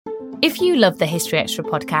If you love the History Extra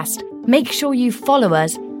podcast, make sure you follow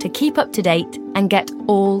us to keep up to date and get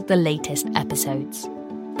all the latest episodes.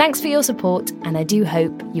 Thanks for your support, and I do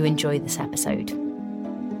hope you enjoy this episode.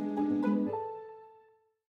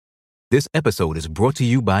 This episode is brought to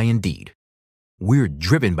you by Indeed. We're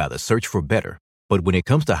driven by the search for better, but when it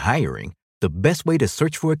comes to hiring, the best way to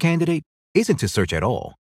search for a candidate isn't to search at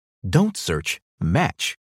all. Don't search,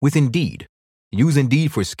 match with Indeed. Use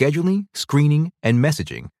Indeed for scheduling, screening, and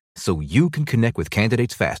messaging so you can connect with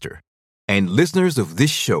candidates faster. And listeners of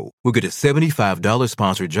this show will get a $75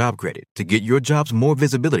 sponsored job credit to get your jobs more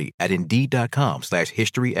visibility at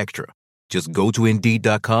Indeed.com/historyextra. Just go to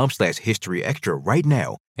Indeed.com/historyextra right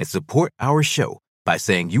now and support our show by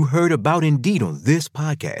saying you heard about Indeed on this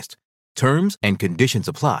podcast. Terms and conditions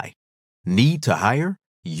apply. Need to hire?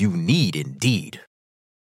 You need Indeed.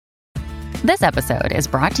 This episode is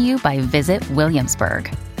brought to you by Visit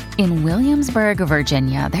Williamsburg. In Williamsburg,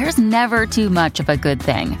 Virginia, there's never too much of a good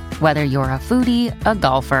thing. Whether you're a foodie, a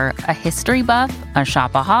golfer, a history buff, a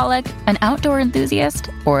shopaholic, an outdoor enthusiast,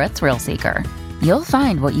 or a thrill seeker, you'll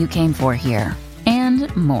find what you came for here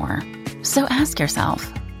and more. So ask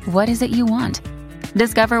yourself, what is it you want?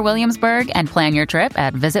 Discover Williamsburg and plan your trip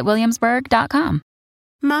at visitwilliamsburg.com.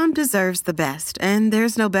 Mom deserves the best, and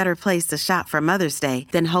there's no better place to shop for Mother's Day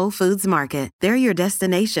than Whole Foods Market. They're your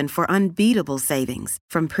destination for unbeatable savings,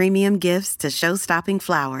 from premium gifts to show-stopping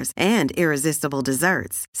flowers and irresistible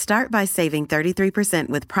desserts. Start by saving 33%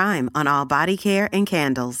 with Prime on all body care and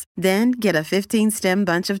candles. Then get a 15-stem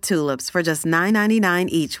bunch of tulips for just $9.99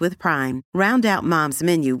 each with Prime. Round out Mom's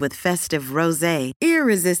menu with festive rosé,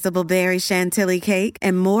 irresistible berry chantilly cake,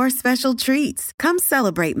 and more special treats. Come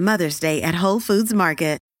celebrate Mother's Day at Whole Foods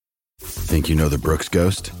Market. Think you know the Brooks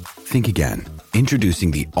Ghost? Think again. Introducing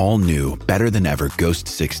the all-new, better-than-ever Ghost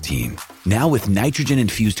 16. Now with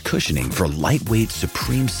nitrogen-infused cushioning for lightweight,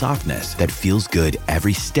 supreme softness that feels good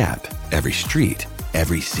every step, every street,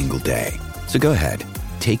 every single day. So go ahead,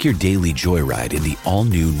 take your daily joyride in the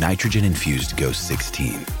all-new nitrogen-infused Ghost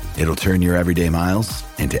 16. It'll turn your everyday miles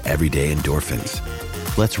into everyday endorphins.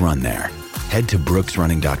 Let's run there. Head to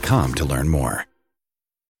brooksrunning.com to learn more.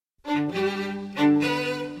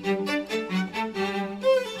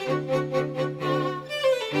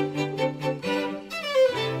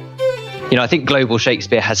 You know, I think global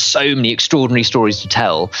Shakespeare has so many extraordinary stories to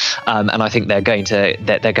tell, and I think they're going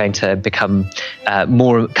to become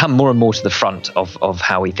more and more to the front of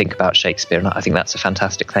how we think about Shakespeare, and I think that's a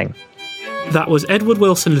fantastic thing. That was Edward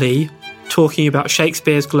Wilson Lee talking about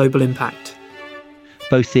Shakespeare's global impact.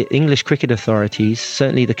 Both the English cricket authorities,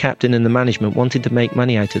 certainly the captain and the management, wanted to make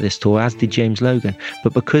money out of this tour, as did James Logan.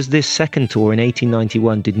 But because this second tour in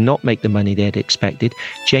 1891 did not make the money they had expected,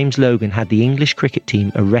 James Logan had the English cricket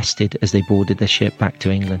team arrested as they boarded their ship back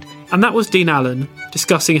to England. And that was Dean Allen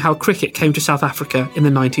discussing how cricket came to South Africa in the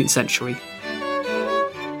 19th century.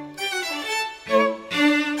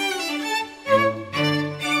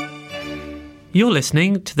 You're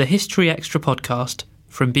listening to the History Extra podcast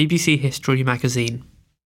from BBC History magazine.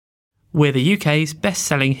 We're the UK's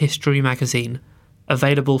best-selling history magazine,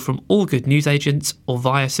 available from all good newsagents or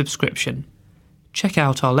via subscription. Check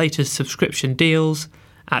out our latest subscription deals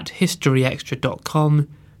at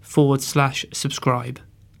historyextra.com/subscribe.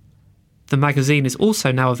 The magazine is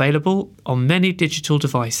also now available on many digital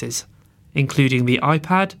devices, including the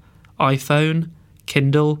iPad, iPhone,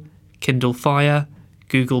 Kindle, Kindle Fire,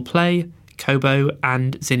 Google Play, Kobo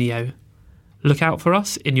and Zinio. Look out for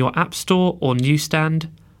us in your App Store or newsstand,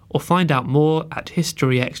 or find out more at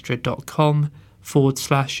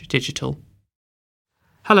historyextra.com/digital.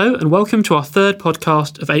 Hello and welcome to our third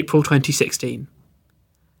podcast of April 2016.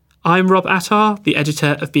 I'm Rob Attar, the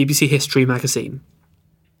editor of BBC History magazine.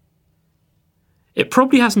 It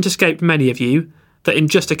probably hasn't escaped many of you that in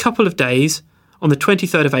just a couple of days, on the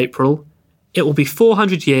 23rd of April, it will be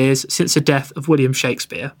 400 years since the death of William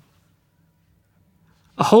Shakespeare.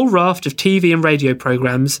 A whole raft of TV and radio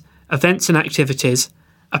programmes, events and activities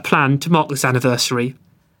are planned to mark this anniversary,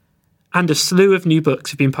 and a slew of new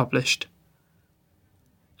books have been published.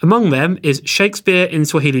 Among them is Shakespeare in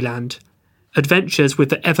Swahililand, Adventures with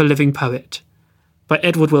the Ever-Living Poet, by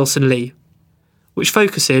Edward Wilson Lee, which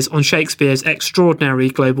focuses on Shakespeare's extraordinary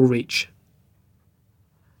global reach.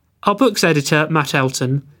 Our book's editor, Matt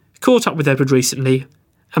Elton, caught up with Edward recently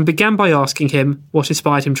and began by asking him what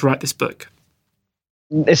inspired him to write this book.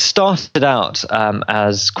 It started out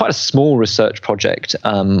as quite a small research project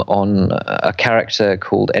on a character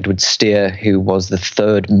called Edward Steer, who was the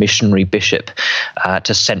third missionary bishop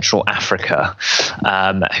to Central Africa,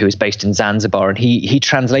 who was based in Zanzibar. And he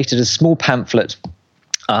translated a small pamphlet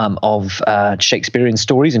of Shakespearean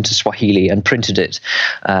stories into Swahili and printed it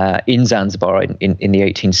in Zanzibar in the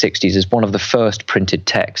 1860s as one of the first printed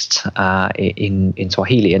texts in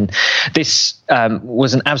Swahili. And this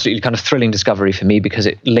was an absolutely kind of thrilling discovery for me because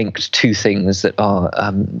it linked two things that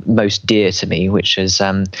are most dear to me, which is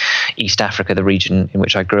East Africa, the region in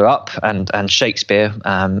which I grew up, and Shakespeare,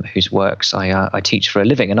 whose works I teach for a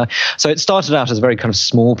living. And so it started out as a very kind of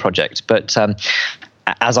small project, but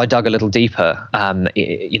as I dug a little deeper,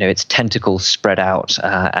 its tentacles spread out,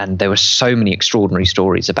 and there were so many extraordinary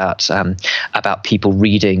stories about people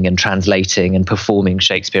reading and translating and performing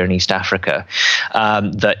Shakespeare in East Africa,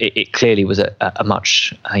 that it clearly was a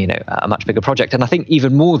much bigger project. And I think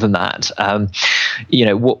even more than that,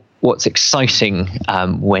 what's exciting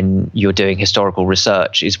when you're doing historical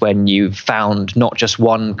research is when you've found not just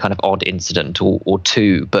one kind of odd incident or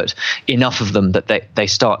two, but enough of them that they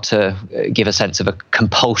start to give a sense of a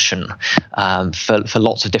compulsion for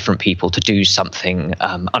lots of different people to do something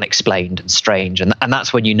unexplained and strange. And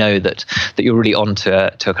that's when you know that you're really onto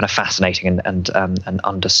a kind of fascinating and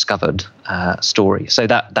undiscovered story. So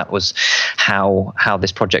that was how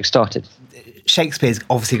this project started. Shakespeare's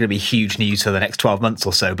obviously going to be huge news for the next 12 months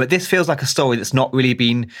or so, but this feels like a story that's not really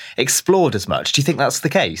been explored as much. Do you think that's the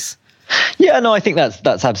case? Yeah, no, I think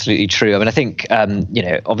that's absolutely true. I mean, I think,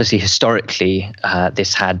 obviously historically,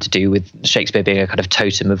 this had to do with Shakespeare being a kind of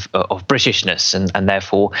totem of Britishness, and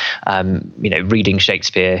therefore, reading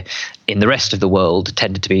Shakespeare in the rest of the world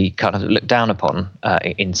tended to be kind of looked down upon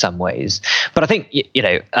in some ways. But I think,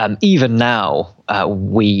 even now,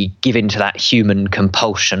 we give into that human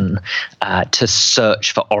compulsion to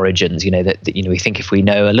search for origins. We think if we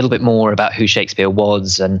know a little bit more about who Shakespeare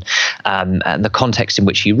was and the context in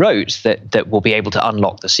which he wrote, that we'll be able to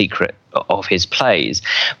unlock the secret of his plays.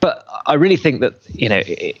 But I really think that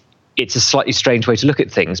it's a slightly strange way to look at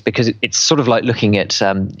things, because it's sort of like looking at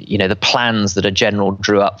the plans that a general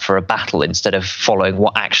drew up for a battle instead of following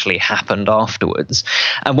what actually happened afterwards.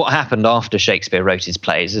 And what happened after Shakespeare wrote his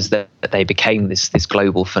plays is that they became this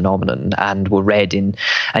global phenomenon and were read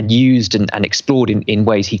and used and explored in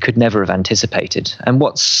ways he could never have anticipated. And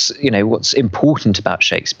what's important about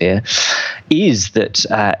Shakespeare is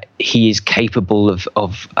that he is capable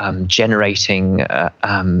of generating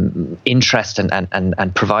interest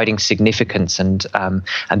and providing significance and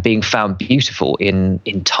being found beautiful in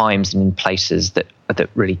times and in places that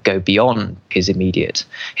really go beyond his immediate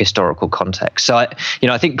historical context. So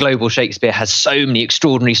I think global Shakespeare has so many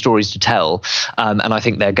extraordinary stories to tell, and I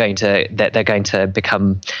think they're going to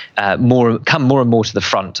become more and more to the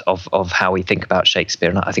front of how we think about Shakespeare,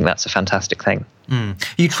 and I think that's a fantastic thing.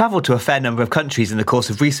 You travelled to a fair number of countries in the course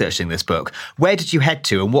of researching this book. Where did you head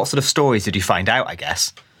to, and what sort of stories did you find out, I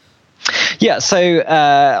guess? Yeah, so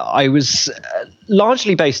I was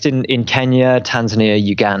largely based in Kenya, Tanzania,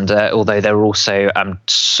 Uganda, although there were also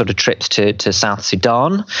sort of trips to South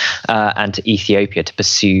Sudan and to Ethiopia to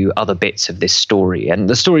pursue other bits of this story. And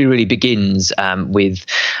the story really begins with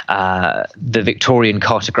the Victorian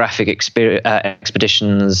cartographic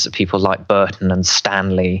expeditions, people like Burton and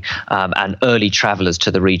Stanley, and early travellers to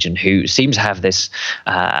the region who seem to have this,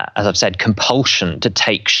 as I've said, compulsion to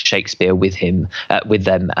take Shakespeare with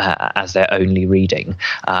them as their only reading,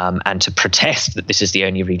 and to protest that this is the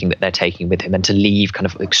only reading that they're taking with him, and to leave kind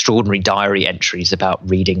of extraordinary diary entries about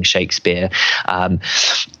reading Shakespeare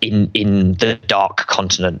in the dark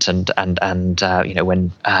continent and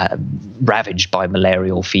when ravaged by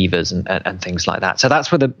malarial fevers and things like that. So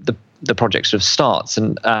that's where the project sort of starts,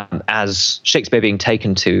 and as Shakespeare being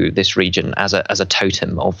taken to this region as a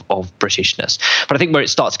totem of Britishness. But I think where it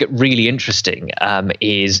starts to get really interesting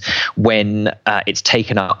is when it's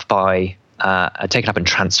taken up and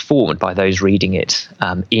transformed by those reading it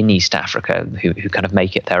in East Africa, who kind of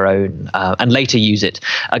make it their own, and later use it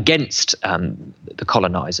against the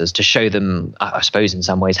colonizers to show them, I suppose, in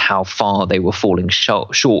some ways, how far they were falling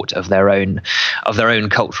short of their own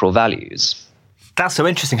cultural values. That's so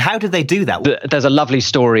interesting. How did they do that? There's a lovely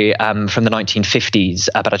story from the 1950s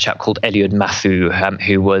about a chap called Eliud Mathu,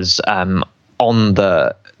 who was on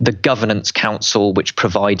the governance council, which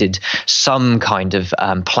provided some kind of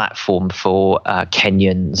platform for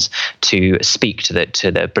Kenyans to speak to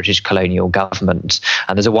the British colonial government.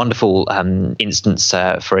 And there's a wonderful instance,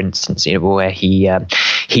 for instance, where he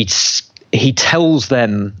he tells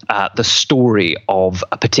them the story of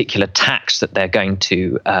a particular tax that they're going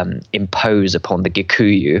to impose upon the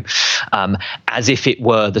Gikuyu, as if it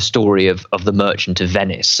were the story of the Merchant of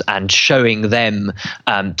Venice, and showing them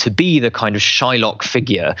to be the kind of Shylock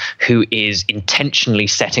figure who is intentionally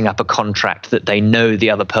setting up a contract that they know the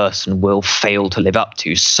other person will fail to live up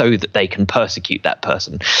to, so that they can persecute that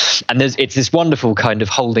person. And it's this wonderful kind of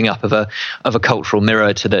holding up of a cultural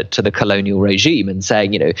mirror to the colonial regime, and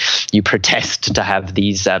saying, you protest to have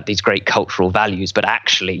these great cultural values, but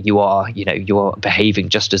actually you are behaving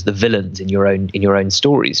just as the villains in your own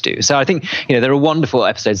stories do. So I think there are wonderful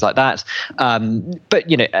episodes like that, but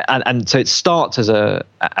and so it starts as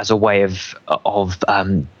a way of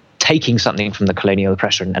taking something from the colonial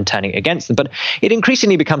oppressor and turning it against them, but it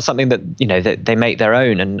increasingly becomes something that that they make their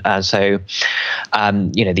own. And so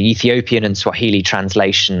the Ethiopian and Swahili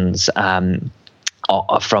translations from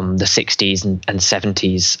the 60s and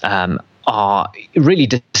 70s are really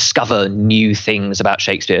discover new things about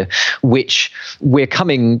Shakespeare, which we're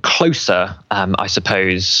coming closer, I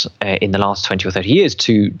suppose, in the last 20 or 30 years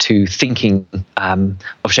to thinking of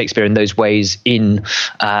Shakespeare in those ways in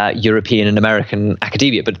European and American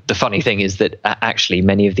academia. But the funny thing is that actually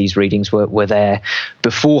many of these readings were there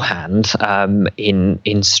beforehand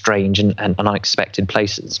in strange and unexpected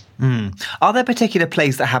places. Are there particular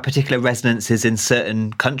plays that have particular resonances in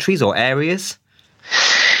certain countries or areas?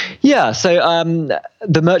 Yeah, so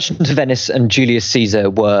The Merchant of Venice and Julius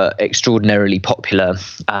Caesar were extraordinarily popular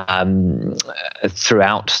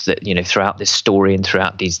throughout this story and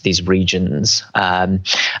throughout these regions, and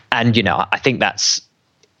I think that's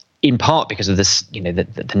in part because of this,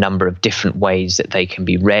 the number of different ways that they can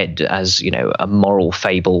be read as, a moral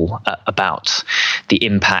fable about the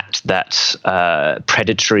impact that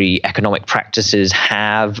predatory economic practices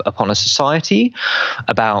have upon a society,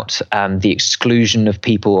 about the exclusion of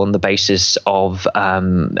people on the basis of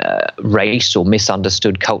race or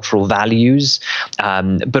misunderstood cultural values,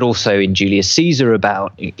 but also in Julius Caesar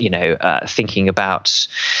about, thinking about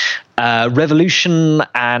revolution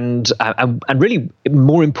and really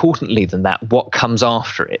more importantly than that, what comes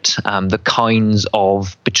after it, the kinds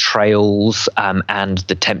of betrayals and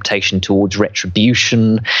the temptation towards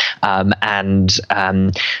retribution, and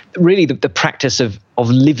really the practice of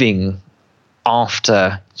living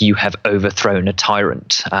after you have overthrown a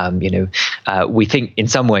tyrant. We think in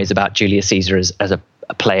some ways about Julius Caesar as a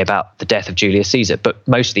play about the death of Julius Caesar, but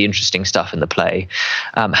most of the interesting stuff in the play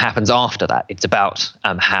happens after that. It's about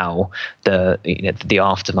how the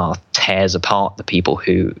aftermath tears apart the people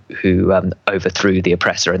who overthrew the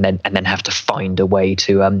oppressor, and then have to find a way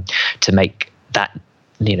to make that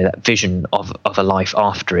that vision of a life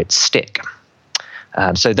after it stick.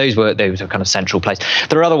 So those were kind of central plays.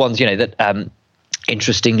 There are other ones that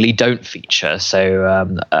interestingly don't feature. So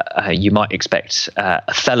you might expect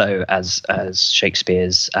Othello as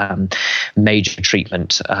Shakespeare's major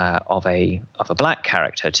treatment of a black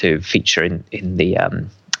character to feature in the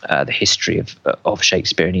history of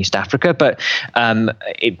Shakespeare in East Africa, but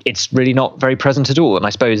it's really not very present at all. And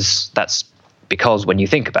I suppose that's because when you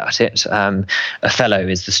think about it, Othello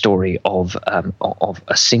is the story of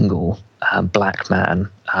a single black man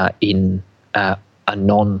in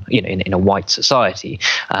in a white society,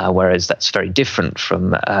 whereas that's very different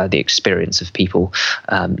from the experience of people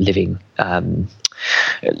living in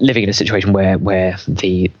a situation where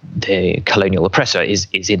the colonial oppressor is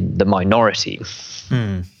in the minority.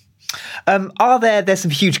 There's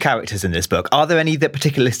some huge characters in this book. Are there any that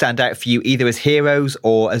particularly stand out for you, either as heroes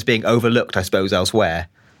or as being overlooked, I suppose, elsewhere?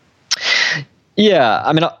 Yeah,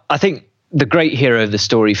 I mean, I think the great hero of the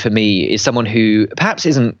story for me is someone who perhaps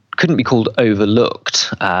couldn't be called overlooked.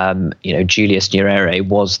 Julius Nyerere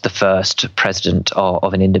was the first president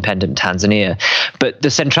of an independent Tanzania, but the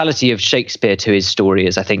centrality of Shakespeare to his story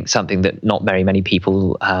is, I think, something that not very many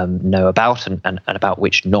people know about, and about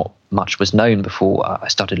which not much was known before I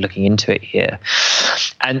started looking into it here.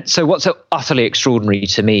 And so what's so utterly extraordinary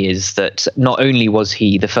to me is that not only was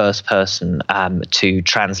he the first person to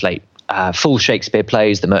translate full Shakespeare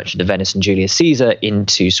plays, The Merchant of Venice and Julius Caesar,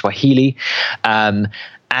 into Swahili, and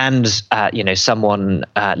someone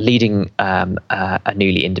leading a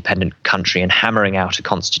newly independent country and hammering out a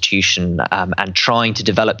constitution, and trying to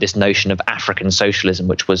develop this notion of African socialism,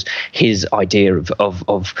 which was his idea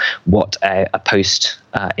of what a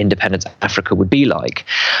post-independence Africa would be like.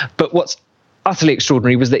 But what's utterly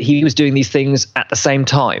extraordinary was that he was doing these things at the same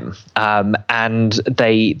time, and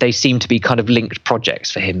they seem to be kind of linked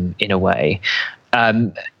projects for him in a way.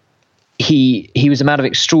 he was a man of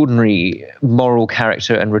extraordinary moral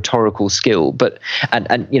character and rhetorical skill, but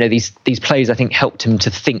these plays, I think, helped him to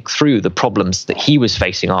think through the problems that he was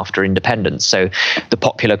facing after independence. So the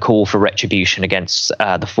popular call for retribution against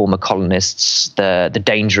the former colonists, the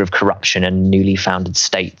danger of corruption and newly founded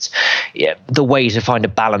states, the way to find a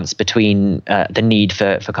balance between the need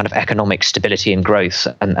for kind of economic stability and growth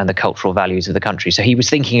and the cultural values of the country. So he was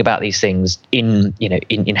thinking about these things in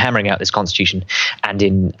hammering out this constitution and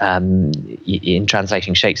in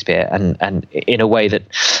translating Shakespeare, and in a way that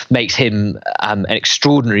makes him an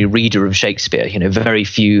extraordinary reader of Shakespeare.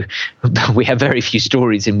 We have very few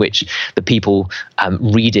stories in which the people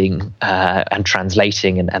reading and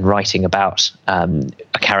translating and writing about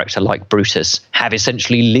a character like Brutus have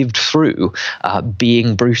essentially lived through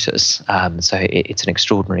being Brutus. So it's an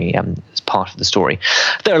extraordinary part of the story.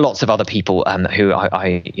 There are lots of other people who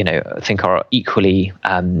I think are equally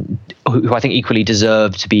who I think equally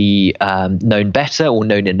deserve to be known better or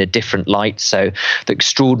known in a different light. So the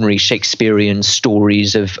extraordinary Shakespearean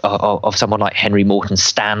stories of someone like Henry Morton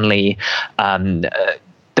Stanley,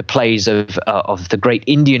 the plays of the great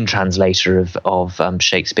Indian translator of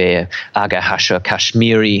Shakespeare, Aga Hasha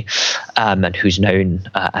Kashmiri, and who's known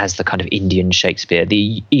as the kind of Indian Shakespeare.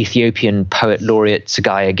 The Ethiopian poet laureate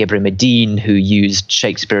Tsagaya Gebremedine, who used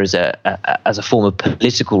Shakespeare as a form of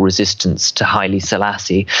political resistance to Haile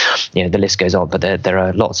Selassie. The list goes on, but there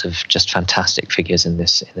are lots of just fantastic figures in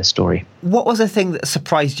this story. What was the thing that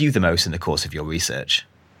surprised you the most in the course of your research?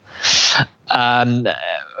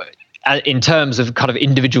 In terms of kind of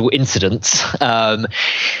individual incidents,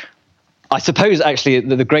 I suppose actually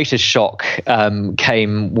the greatest shock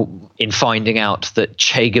came in finding out that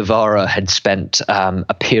Che Guevara had spent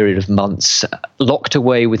a period of months locked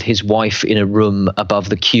away with his wife in a room above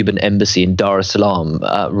the Cuban embassy in Dar es Salaam,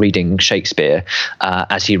 reading Shakespeare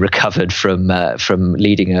as he recovered from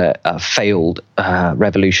leading a failed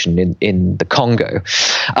revolution in the Congo.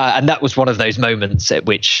 And that was one of those moments at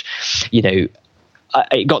which,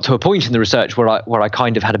 it got to a point in the research where I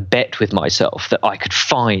kind of had a bet with myself that I could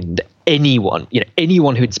find anyone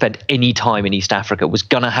who'd spent any time in East Africa was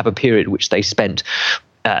going to have a period which they spent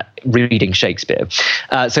reading Shakespeare.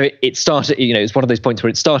 So it started, it's one of those points where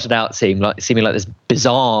it started out seeming like this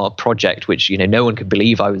bizarre project, which, no one could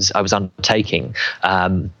believe I was undertaking.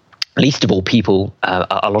 Least of all people,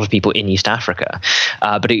 a lot of people in East Africa.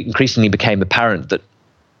 But it increasingly became apparent that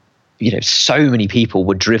so many people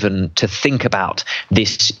were driven to think about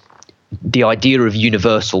the idea of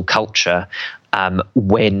universal culture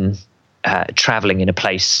when traveling in a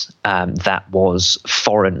place that was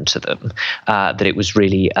foreign to them, that it was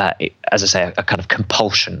really, as I say, a kind of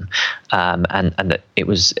compulsion, and that it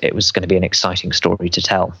was going to be an exciting story to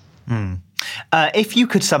tell. If you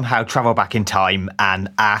could somehow travel back in time and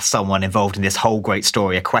ask someone involved in this whole great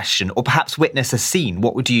story a question, or perhaps witness a scene,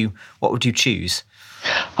 what would you choose?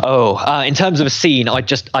 In terms of a scene,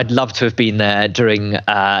 I'd love to have been there during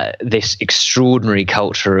this extraordinary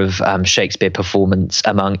culture of Shakespeare performance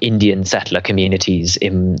among Indian settler communities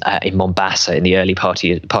in Mombasa in the early part of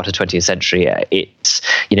 20th century. It's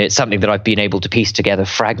something that I've been able to piece together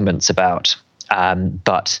fragments about,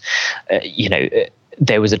 but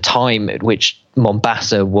there was a time at which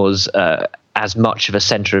Mombasa was as much of a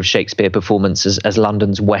centre of Shakespeare performance as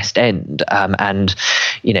London's West End, and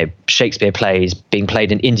Shakespeare plays being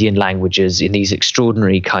played in Indian languages in these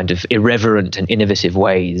extraordinary kind of irreverent and innovative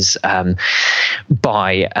ways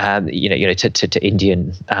by to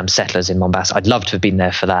Indian settlers in Mombasa. I'd love to have been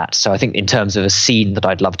there for that. So I think in terms of a scene that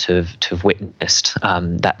I'd love to have witnessed,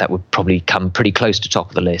 that would probably come pretty close to top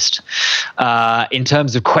of the list. In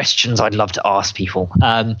terms of questions I'd love to ask people,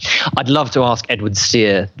 I'd love to ask Edward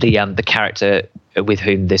Steer, the character with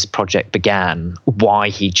whom this project began, why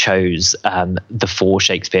he chose the 4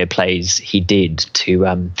 Shakespeare plays he did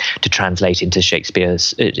to translate into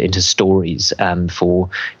into stories for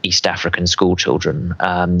East African school children.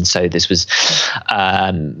 So this was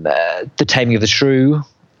The Taming of the Shrew,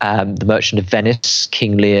 The Merchant of Venice,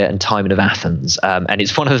 King Lear, and Timon of Athens. And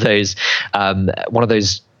it's one of those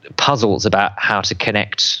puzzles about how to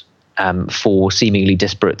connect 4 seemingly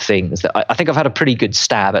disparate things that I think I've had a pretty good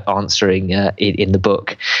stab at answering in the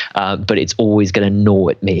book, but it's always going to gnaw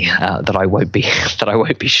at me that I won't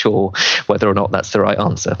be sure whether or not that's the right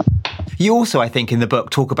answer. You also, I think, in the book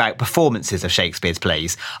talk about performances of Shakespeare's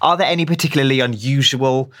plays. Are there any particularly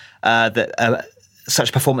unusual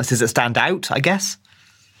such performances that stand out, I guess?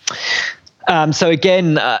 So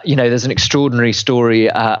again, there's an extraordinary story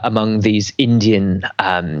among these Indian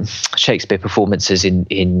Shakespeare performances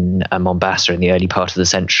in Mombasa in the early part of the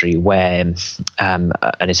century, where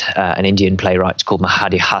an Indian playwright called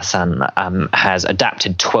Mahadi Hassan has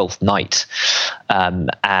adapted Twelfth Night,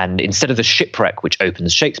 and instead of the shipwreck which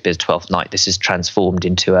opens Shakespeare's Twelfth Night, this is transformed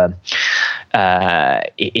into a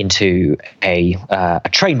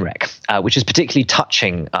train wreck, which is particularly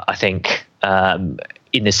touching, I think.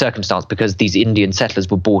 In this circumstance, because these Indian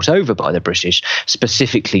settlers were bought over by the British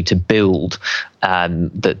specifically to build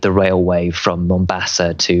the railway from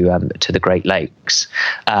Mombasa to the Great Lakes.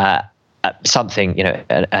 Something,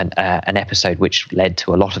 an episode which led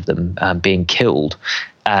to a lot of them being killed.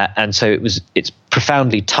 And so it's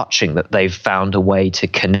profoundly touching that they've found a way to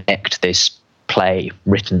connect this play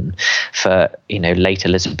written for late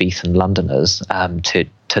Elizabethan Londoners to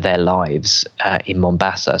their lives in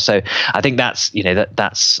Mombasa. So I think that's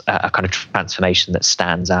that's a kind of transformation that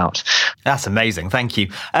stands out. That's amazing. Thank you.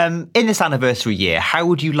 In this anniversary year, how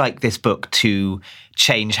would you like this book to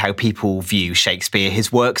change how people view Shakespeare,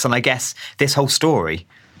 his works, and I guess this whole story?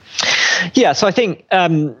 Yeah, so I think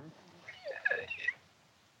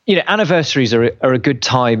anniversaries are a good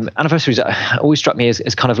time. Anniversaries always struck me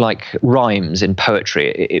as kind of like rhymes in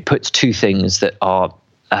poetry. It puts two things that are,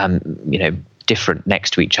 different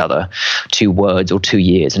next to each other, 2 words or 2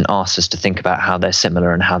 years, and asks us to think about how they're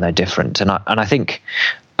similar and how they're different. And I think,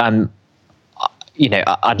 I'd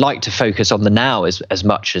like to focus on the now as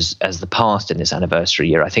much as the past in this anniversary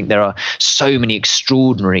year. I think there are so many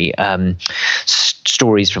extraordinary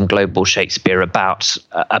stories from global Shakespeare about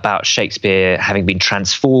Shakespeare having been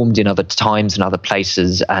transformed in other times and other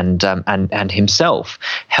places, and himself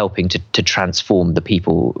helping to transform the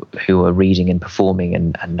people who are reading and performing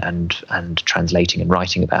and translating and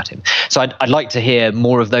writing about him. So I'd like to hear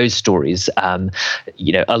more of those stories,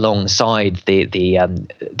 alongside the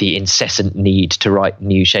incessant need to write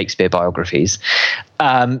new Shakespeare biographies.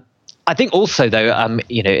 I think also, though,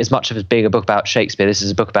 as much as being a book about Shakespeare, this is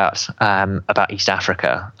a book about East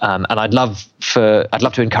Africa, and I'd love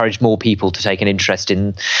to encourage more people to take an interest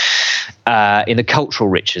in the cultural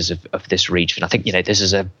riches of this region. I think this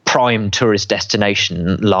is a prime tourist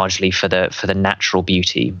destination, largely for the natural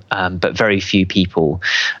beauty, but very few people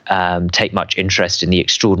take much interest in the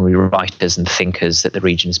extraordinary writers and thinkers that the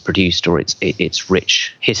region has produced, or its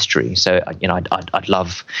rich history. So I'd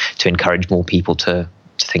love to encourage more people to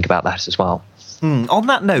think about that as well. On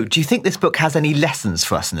that note, do you think this book has any lessons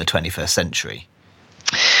for us in the 21st century?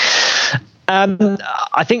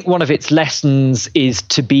 I think one of its lessons is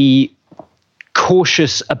to be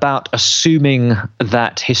cautious about assuming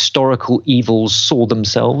that historical evils saw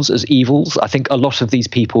themselves as evils. I think a lot of these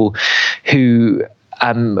people who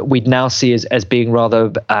we'd now see as being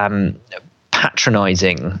rather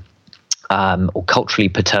patronising or culturally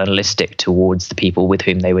paternalistic towards the people with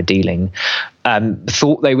whom they were dealing,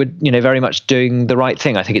 thought they were, very much doing the right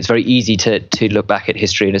thing. I think it's very easy to look back at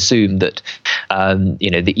history and assume that,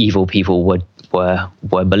 the evil people were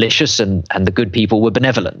malicious and the good people were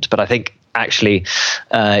benevolent. But I think actually,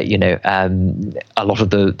 a lot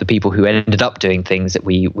of the people who ended up doing things that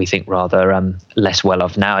we think rather less well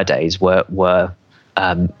of nowadays were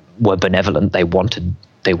benevolent.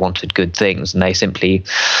 They wanted good things, and they simply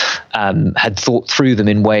had thought through them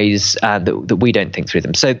in ways that we don't think through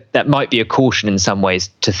them. So that might be a caution in some ways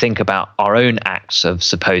to think about our own acts of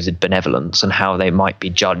supposed benevolence and how they might be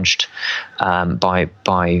judged by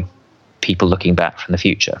people looking back from the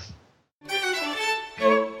future.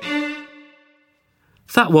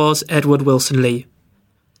 That was Edward Wilson Lee.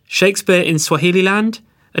 Shakespeare in Swahililand,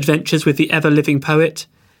 Adventures with the Ever-Living Poet,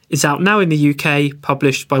 is out now in the UK,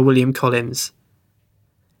 published by William Collins.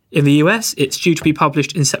 In the US, it's due to be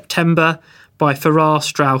published in September by Farrar,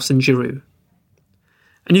 Straus and Giroux.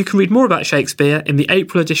 And you can read more about Shakespeare in the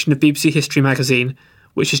April edition of BBC History magazine,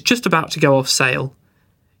 which is just about to go off sale.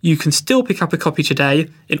 You can still pick up a copy today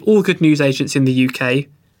in all good newsagents in the UK,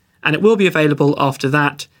 and it will be available after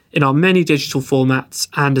that in our many digital formats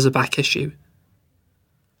and as a back issue.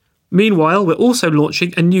 Meanwhile, we're also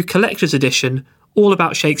launching a new collector's edition all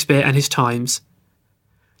about Shakespeare and his times.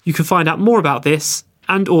 You can find out more about this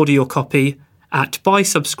and order your copy at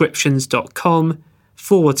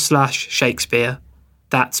buysubscriptions.com/Shakespeare.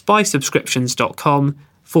 That's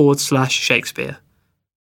buysubscriptions.com/Shakespeare.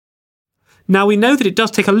 Now, we know that it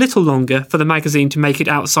does take a little longer for the magazine to make it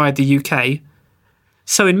outside the UK,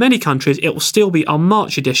 so in many countries it will still be our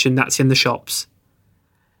March edition that's in the shops.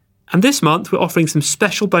 And this month we're offering some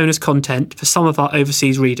special bonus content for some of our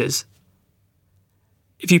overseas readers.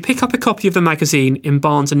 If you pick up a copy of the magazine in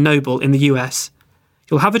Barnes & Noble in the US,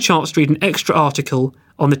 you'll have a chance to read an extra article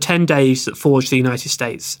on the 10 days that forged the United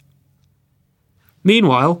States.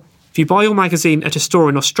 Meanwhile, if you buy your magazine at a store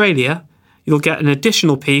in Australia, you'll get an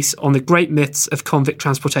additional piece on the great myths of convict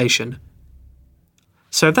transportation.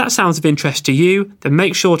 So if that sounds of interest to you, then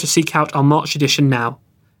make sure to seek out our March edition now.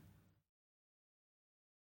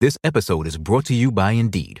 This episode is brought to you by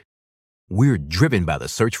Indeed. We're driven by the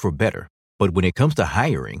search for better, but when it comes to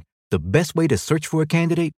hiring, the best way to search for a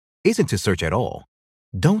candidate isn't to search at all.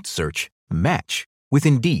 Don't search, match with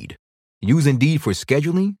Indeed. Use Indeed for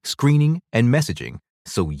scheduling, screening, and messaging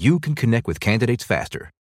so you can connect with candidates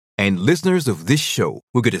faster. And listeners of this show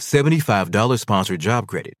will get a $75 sponsored job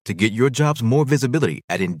credit to get your jobs more visibility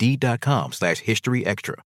at Indeed.com/History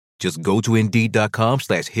Extra. Just go to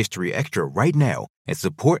Indeed.com/History Extra right now and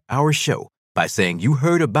support our show by saying you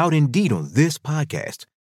heard about Indeed on this podcast.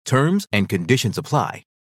 Terms and conditions apply.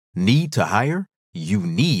 Need to hire? You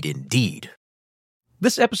need Indeed.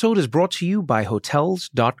 This episode is brought to you by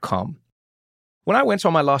Hotels.com. When I went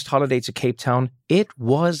on my last holiday to Cape Town, it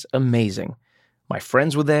was amazing. My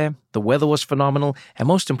friends were there, the weather was phenomenal, and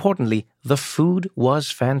most importantly, the food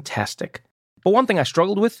was fantastic. But one thing I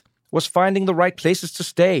struggled with was finding the right places to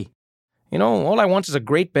stay. You know, all I want is a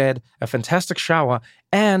great bed, a fantastic shower,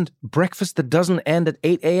 and breakfast that doesn't end at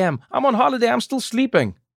 8 a.m. I'm on holiday, I'm still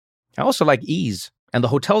sleeping. I also like ease, and the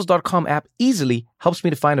Hotels.com app easily helps me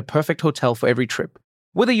to find a perfect hotel for every trip.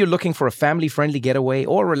 Whether you're looking for a family-friendly getaway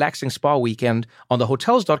or a relaxing spa weekend, on the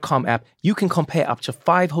Hotels.com app, you can compare up to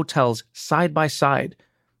 5 hotels side by side.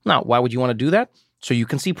 Now, why would you want to do that? So you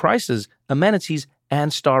can see prices, amenities,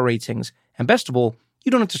 and star ratings. And best of all,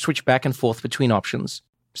 you don't have to switch back and forth between options.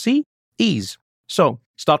 See? Ease. So,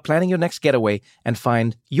 start planning your next getaway and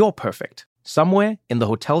find your perfect somewhere in the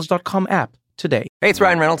Hotels.com app today. Hey, it's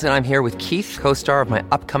Ryan Reynolds, and I'm here with Keith, co-star of my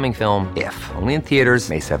upcoming film, If, only in theaters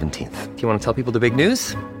May 17th. Do you want to tell people the big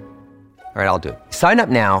news? All right, I'll do it. Sign up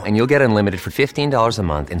now and you'll get unlimited for $15 a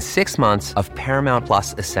month and 6 months of Paramount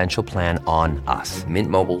Plus Essential Plan on us.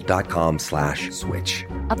 MintMobile.com/switch.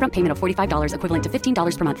 Upfront payment of $45 equivalent to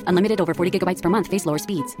 $15 per month. Unlimited over 40 gigabytes per month. Face lower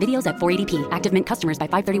speeds. Videos at 480p. Active Mint customers by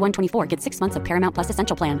 531.24 get 6 months of Paramount Plus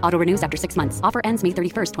Essential Plan. Auto renews after 6 months. Offer ends May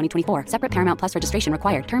 31st, 2024. Separate Paramount Plus registration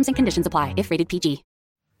required. Terms and conditions apply if rated PG.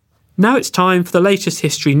 Now it's time for the latest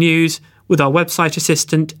history news with our website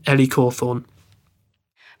assistant, Ellie Cawthorne.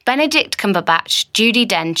 Benedict Cumberbatch, Judi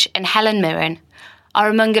Dench and Helen Mirren are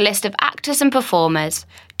among a list of actors and performers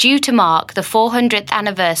due to mark the 400th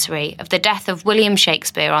anniversary of the death of William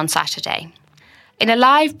Shakespeare on Saturday. In a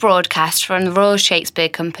live broadcast from the Royal Shakespeare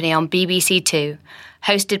Company on BBC Two,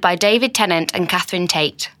 hosted by David Tennant and Catherine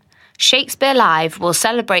Tate, Shakespeare Live will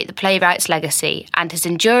celebrate the playwright's legacy and his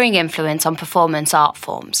enduring influence on performance art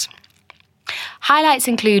forms. Highlights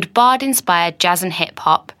include bard-inspired jazz and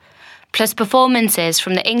hip-hop, plus performances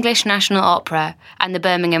from the English National Opera and the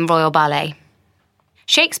Birmingham Royal Ballet.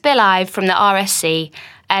 Shakespeare Live from the RSC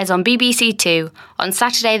airs on BBC Two on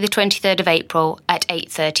Saturday the 23rd of April at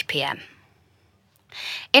 8:30pm.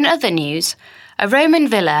 In other news, a Roman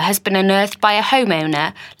villa has been unearthed by a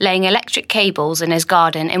homeowner laying electric cables in his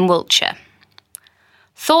garden in Wiltshire.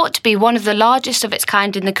 Thought to be one of the largest of its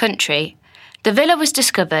kind in the country, the villa was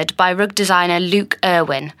discovered by rug designer Luke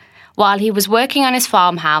Irwin while he was working on his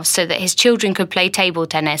farmhouse so that his children could play table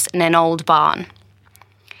tennis in an old barn.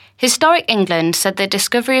 Historic England said the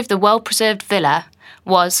discovery of the well-preserved villa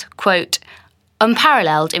was, quote,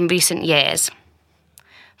 unparalleled in recent years.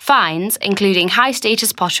 Finds, including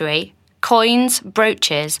high-status pottery, coins,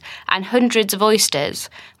 brooches, and hundreds of oysters,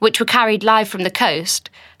 which were carried live from the coast,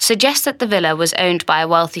 suggest that the villa was owned by a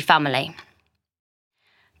wealthy family.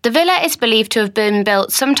 The villa is believed to have been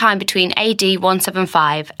built sometime between AD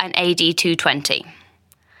 175 and AD 220.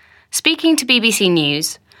 Speaking to BBC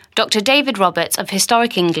News, Dr. David Roberts of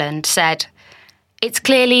Historic England said, "It's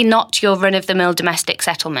clearly not your run-of-the-mill domestic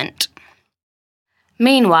settlement."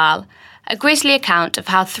 Meanwhile, a grisly account of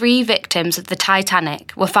how 3 victims of the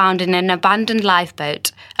Titanic were found in an abandoned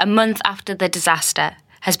lifeboat a month after the disaster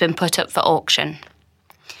has been put up for auction.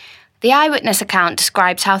 The eyewitness account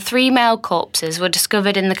describes how 3 male corpses were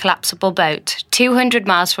discovered in the collapsible boat 200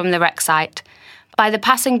 miles from the wreck site by the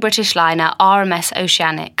passing British liner RMS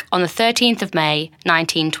Oceanic on the 13th of May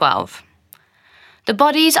 1912. The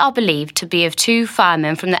bodies are believed to be of 2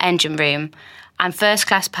 firemen from the engine room and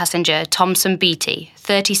first-class passenger Thomson Beatty,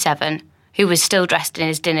 37, who was still dressed in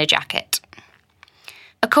his dinner jacket.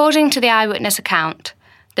 According to the eyewitness account,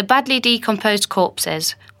 the badly decomposed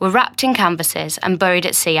corpses were wrapped in canvases and buried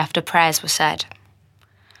at sea after prayers were said.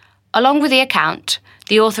 Along with the account,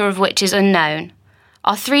 the author of which is unknown,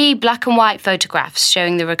 are 3 black and white photographs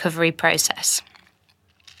showing the recovery process.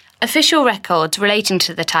 Official records relating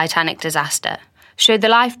to the Titanic disaster show the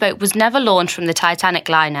lifeboat was never launched from the Titanic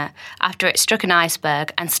liner after it struck an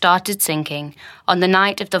iceberg and started sinking on the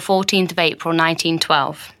night of the 14th of April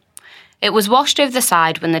 1912. It was washed over the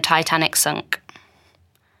side when the Titanic sunk.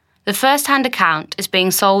 The first-hand account is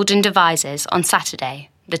being sold in Devizes on Saturday,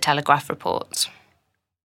 the Telegraph reports.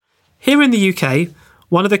 Here in the UK,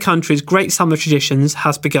 one of the country's great summer traditions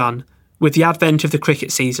has begun with the advent of the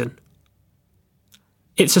cricket season.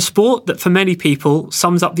 It's a sport that for many people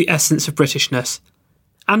sums up the essence of Britishness,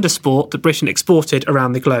 and a sport that Britain exported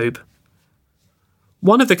around the globe.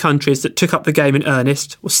 One of the countries that took up the game in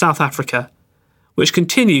earnest was South Africa, which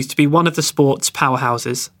continues to be one of the sport's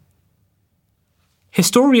powerhouses.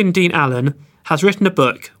 Historian Dean Allen has written a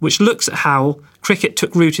book which looks at how cricket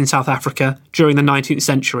took root in South Africa during the 19th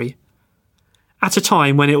century, at a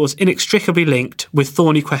time when it was inextricably linked with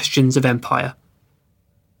thorny questions of empire.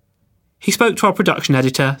 He spoke to our production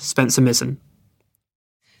editor, Spencer Mizzen.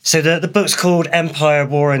 So the book's called Empire,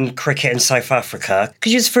 War and Cricket in South Africa.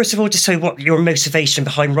 Could you just first of all just say what your motivation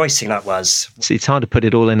behind writing that was? It's hard to put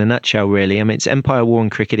it all in a nutshell, really. I mean, it's Empire, War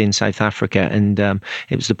and Cricket in South Africa, and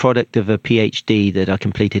it was the product of a PhD that I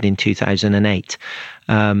completed in 2008.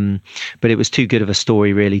 But it was too good of a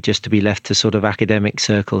story, really, just to be left to sort of academic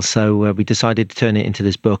circles. So we decided to turn it into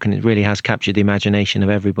this book, and it really has captured the imagination of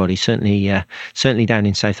everybody, certainly down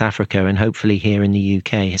in South Africa and hopefully here in the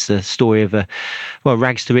UK. It's the story of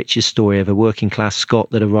rags to riches story of a working class Scot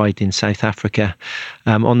that arrived in South Africa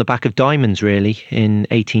on the back of diamonds, really, in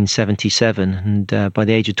 1877. And by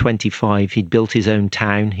the age of 25, he'd built his own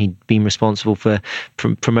town. He'd been responsible for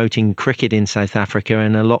promoting cricket in South Africa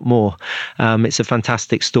and a lot more. It's a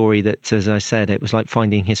fantastic story that, as I said, it was like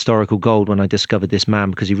finding historical gold when I discovered this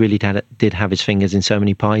man, because he really did have his fingers in so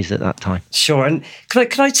many pies at that time. Sure. And can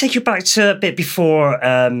I take you back to a bit before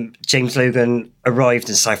James Logan arrived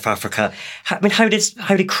in South Africa? I mean, how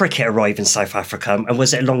did cricket arrive in South Africa, and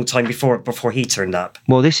was it a long time before he turned up?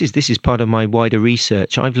 Well, this is part of my wider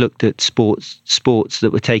research. I've looked at sports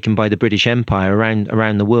that were taken by the British Empire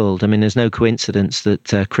around the world. I mean, there's no coincidence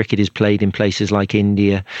that cricket is played in places like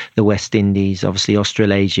India, the West Indies, obviously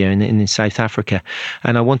Australasia, and in South Africa.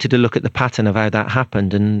 And I wanted to look at the pattern of how that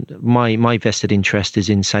happened. And my vested interest is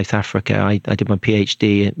in South Africa. I did my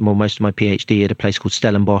PhD, most of my PhD, at a place called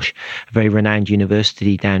Stellenbosch, a very renowned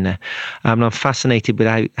university down there. And I'm fascinated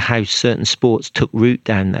with how certain sports took root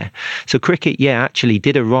down there. So cricket, actually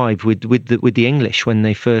did arrive with the English when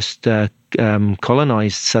they first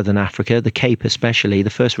colonised southern Africa, the Cape especially. The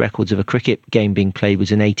first records of a cricket game being played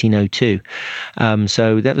was in 1802.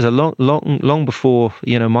 So that was a long before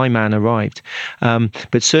my man arrived.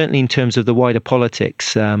 But certainly in terms of the wider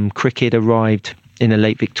politics, cricket arrived in the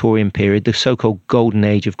late Victorian period. The so-called golden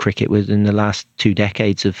age of cricket was in the last 2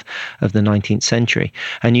 decades of the 19th century,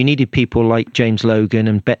 and you needed people like James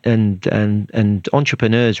Logan and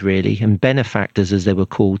entrepreneurs, really, and benefactors, as they were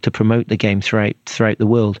called, to promote the game throughout the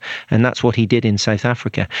world, and that's what he did in South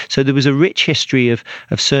Africa. So there was a rich history of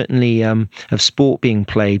certainly of sport being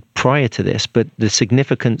played prior to this, but the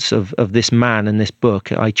significance of this man and this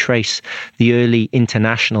book, I trace the early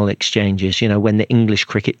international exchanges, when the English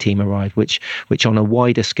cricket team arrived, which on a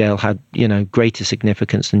wider scale had, greater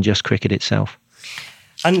significance than just cricket itself.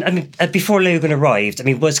 And I mean, before Logan arrived,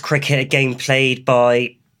 was cricket a game played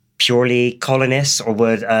by purely colonists, or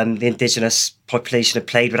would the indigenous population have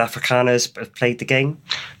played, with Afrikaners have played the game?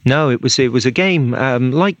 No, it was a game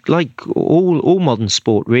like all modern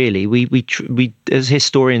sport, really. We as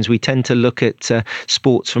historians, we tend to look at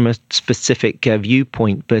sports from a specific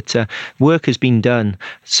viewpoint, but work has been done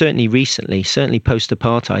certainly recently, certainly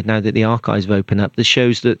post-apartheid, now that the archives have opened up, that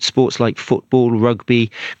shows that sports like football, rugby,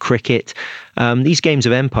 cricket, these games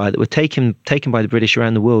of empire that were taken by the British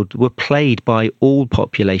around the world were played by all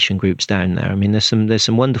population groups down there. I mean, there's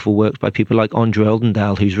some wonderful works by people like Andre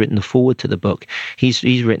Oldendale, who's written the foreword to the book. He's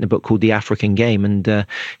written a book called The African Game, and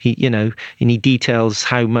he details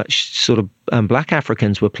how much sort of black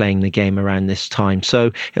Africans were playing the game around this time.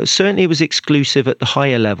 So it was exclusive at the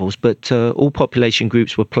higher levels, but all population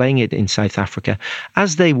groups were playing it in South Africa,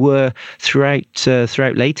 as they were throughout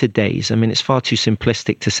later days. I mean, it's far too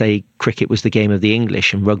simplistic to say cricket was the game of the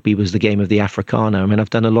English and rugby was the game of the Afrikaner. I mean, I've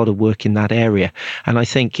done a lot of work in that area, and I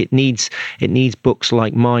think it needs books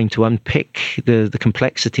like mine to unpick the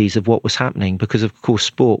complexities of what was happening, because of course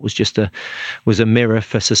sport was a mirror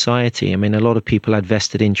for society. I mean, a lot of people had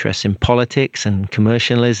vested interests in politics and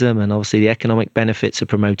commercialism, and obviously the economic benefits of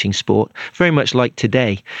promoting sport. Very much like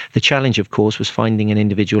today, the challenge, of course, was finding an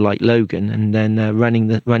individual like Logan and then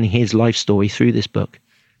running his life story through this book.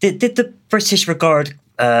 Did the British regard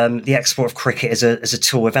the export of cricket as a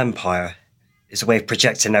tool of empire? is a way of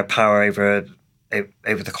projecting their power over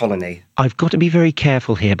the colony? I've got to be very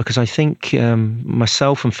careful here because I think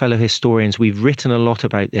myself and fellow historians, we've written a lot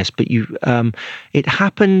about this, but it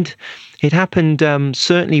happened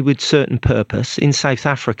certainly with certain purpose. In South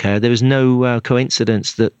Africa, there was no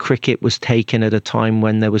coincidence that cricket was taken at a time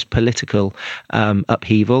when there was political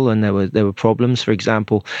upheaval and there were problems. For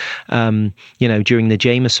example, during the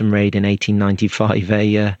Jameson raid in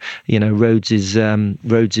 1895,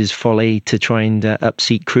 Rhodes's folly to try and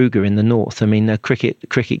upseat Kruger in the north. I mean, a cricket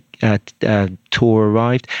tour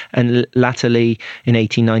arrived, and latterly in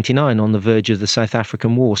 1899 on the verge of the South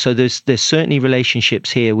African War. So there's certainly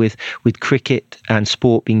relationships here with cricket and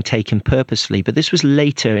sport being taken purposely, but this was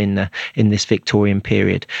later in this Victorian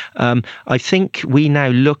period. I think we now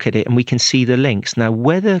look at it and we can see the links. Now,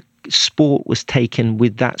 whether sport was taken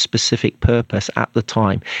with that specific purpose at the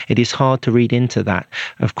time, it is hard to read into that.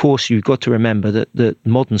 Of course, you've got to remember that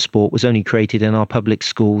modern sport was only created in our public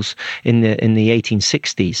schools in the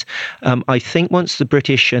 1860s. I think once the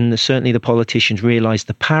British and certainly the politicians realised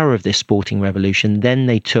the power of this sporting revolution, then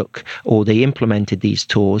they implemented these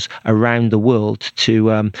tours around the world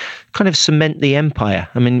to kind of cement the empire.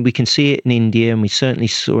 I mean, we can see it in India, and we certainly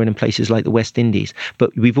saw it in places like the West Indies,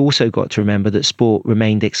 but we've also got to remember that sport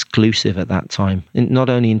remained exclusive at that time, not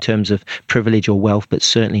only in terms of privilege or wealth, but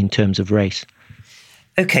certainly in terms of race.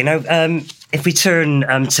 Okay, now if we turn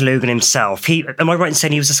to Logan himself, am I right in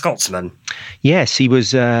saying he was a Scotsman? Yes, he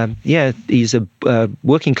was. He's a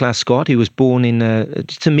working class Scot. He was born in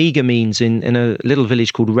to meagre means in a little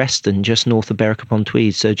village called Reston, just north of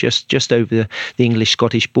Berwick-upon-Tweed, so just over the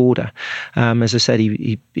English-Scottish border. As I said,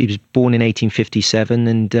 he was born in 1857,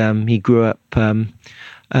 and he grew up.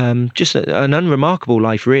 Just an unremarkable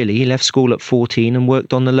life, really. He left school at 14 and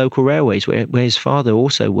worked on the local railways, where his father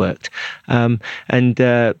also worked.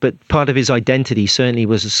 But part of his identity certainly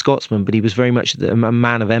was a Scotsman, but he was very much a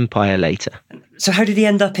man of empire later. So how did he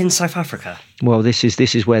end up in South Africa? Well, this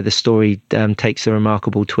is where the story takes a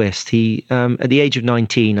remarkable twist. He, at the age of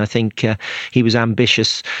 19, I think he was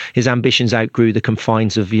ambitious. His ambitions outgrew the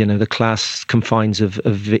confines of, the class confines of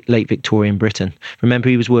late Victorian Britain. Remember,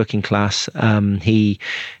 he was working class.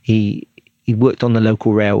 He worked on the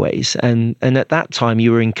local railways, and at that time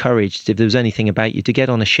you were encouraged, if there was anything about you, to get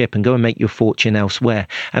on a ship and go and make your fortune elsewhere.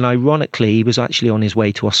 And ironically, he was actually on his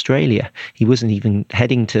way to Australia. He wasn't even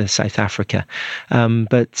heading to South Africa,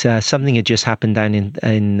 but something had just happened down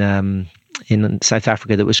in South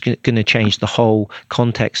Africa that was going to change the whole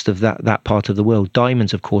context of that part of the world.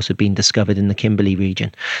 Diamonds, of course, had been discovered in the Kimberley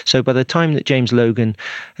region. So by the time that James Logan,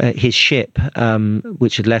 his ship,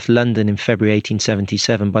 which had left London in February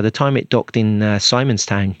 1877, by the time it docked in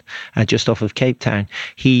Simonstown, just off of Cape Town,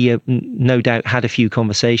 he no doubt had a few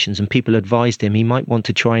conversations, and people advised him he might want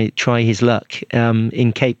to try his luck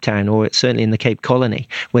in Cape Town, or certainly in the Cape Colony,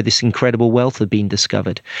 where this incredible wealth had been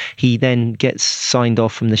discovered. He then gets signed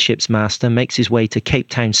off from the ship's master, makes his way to Cape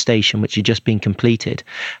Town Station, which had just been completed.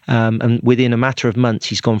 And within a matter of months,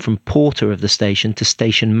 he's gone from porter of the station to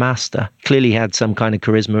station master. Clearly had some kind of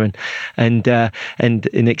charisma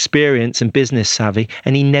and experience and business savvy.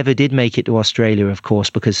 And he never did make it to Australia, of course,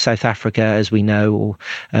 because South Africa, as we know, or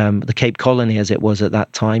the Cape Colony as it was at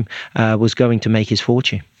that time, was going to make his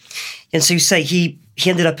fortune. And so you say he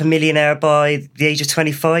ended up a millionaire by the age of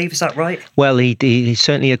 25, is that right? Well, he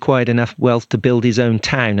certainly acquired enough wealth to build his own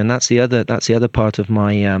town, and that's the other part of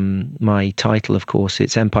my my title, of course.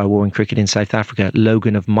 It's Empire, War and Cricket in South Africa,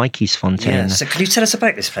 Logan of Mykiersfontein. Yeah, so can you tell us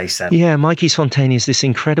about this place then? Yeah, Mykiersfontein is this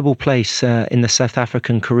incredible place in the South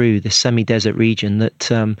African Karoo, this semi-desert region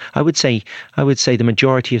that I would say the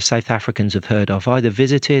majority of South Africans have heard of, either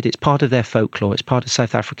visited. It's part of their folklore, it's part of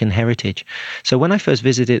South African heritage. So when I first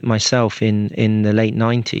visited myself in the late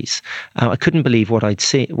 90s, I couldn't believe what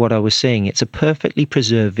I was seeing. It's a perfectly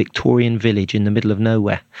preserved Victorian village in the middle of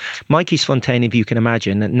nowhere. Mykiersfontein, if you can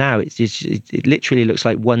imagine, and now it literally looks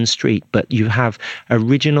like one street, but you have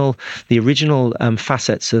the original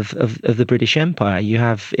facets of the British Empire. You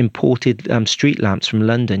have imported street lamps from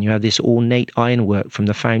London. You have this ornate ironwork from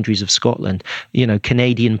the foundries of Scotland,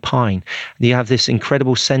 Canadian pine. You have this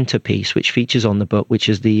incredible centerpiece which features on the book, which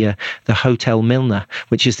is the Hotel Milner,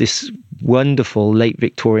 which is this wonderful late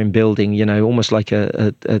Victorian building, almost like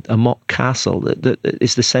a mock castle that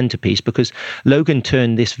is the centerpiece, because Logan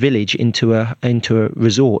turned this village into a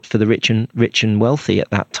resort for the rich and wealthy at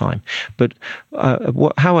that time. But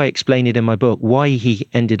how I explain it in my book, why he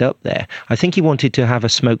ended up there, I think he wanted to have a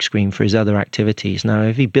smokescreen for his other activities. Now,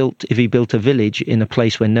 if he built a village in a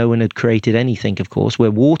place where no one had created anything, of course,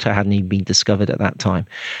 where water hadn't even been discovered at that time,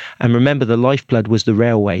 and remember the lifeblood was the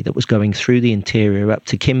railway that was going through the interior up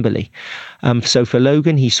to Kimberley. So So for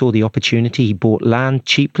Logan, he saw the opportunity. He bought land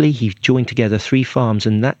cheaply. He joined together 3 farms,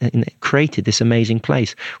 and it created this amazing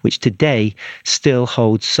place, which today still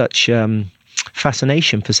holds such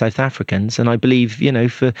fascination for South Africans. And I believe,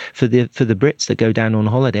 for the Brits that go down on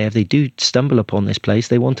holiday, if they do stumble upon this place,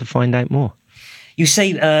 they want to find out more. You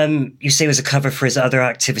say it was a cover for his other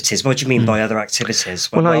activities. What do you mean by other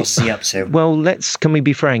activities? What else is he up to? Well, can we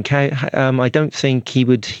be frank? I don't think he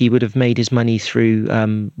would have made his money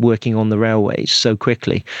through working on the railways so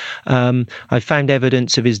quickly. I found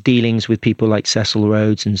evidence of his dealings with people like Cecil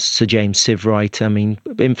Rhodes and Sir James Sivrite. I mean,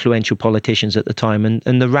 influential politicians at the time,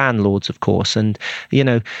 and the landlords, of course. And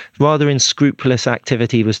rather unscrupulous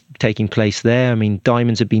activity was taking place there. I mean,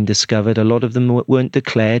 diamonds had been discovered. A lot of them weren't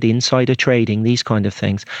declared. Insider trading. These kind of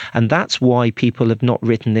things. And that's why people have not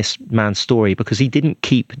written this man's story, because he didn't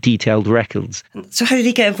keep detailed records. So how did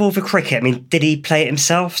he get involved with cricket? I mean, did he play it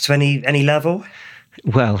himself to any level?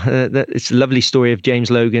 Well, it's a lovely story of James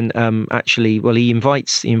Logan. He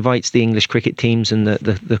invites the English cricket teams and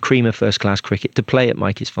the cream of first-class cricket to play at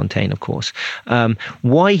Mikey's Fontaine, of course.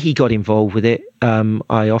 Why he got involved with it,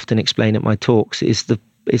 I often explain at my talks, is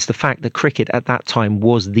the fact that cricket at that time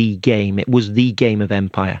was the game. It was the game of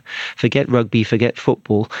empire. Forget rugby, forget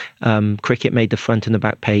football. Cricket made the front and the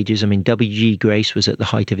back pages. I mean, W.G. Grace was at the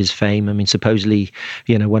height of his fame. I mean, supposedly,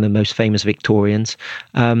 one of the most famous Victorians.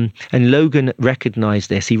 And Logan recognised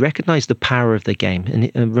this. He recognised the power of the game.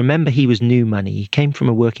 And remember, he was new money. He came from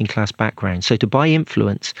a working class background. So to buy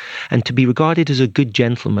influence and to be regarded as a good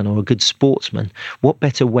gentleman or a good sportsman, what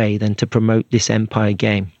better way than to promote this empire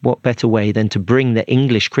game? What better way than to bring the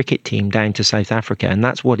English cricket team down to South Africa? And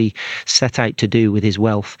that's what he set out to do with his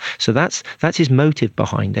wealth. So that's his motive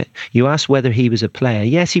behind it. You ask whether he was a player.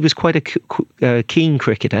 Yes, he was quite a keen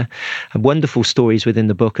cricketer. Wonderful stories within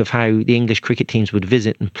the book of how the English cricket teams would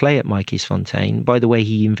visit and play at Mikey's Fontaine. By the way,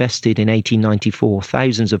 he invested in 1894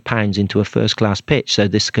 thousands of pounds into a first-class pitch so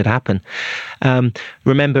this could happen.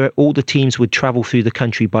 Remember, all the teams would travel through the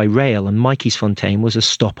country by rail, and Mikey's Fontaine was a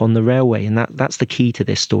stop on the railway. And that's the key to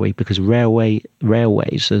this story, because railways,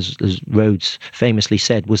 as Rhodes famously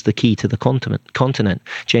said, was the key to the continent.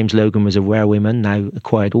 James Logan was a railwayman, now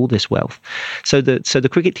acquired all this wealth. So the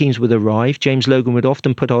cricket teams would arrive. James Logan would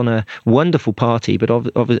often put on a wonderful party, but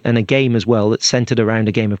and a game as well that centred around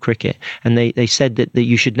a game of cricket. And they said that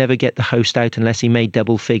you should never get the host out unless he made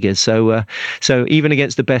double figures. So even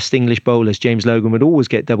against the best English bowlers, James Logan would always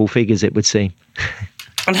get double figures, it would seem.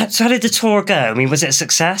 And so how did the tour go? I mean, was it a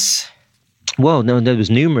success? Well, no, there was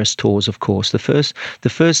numerous tours, of course. The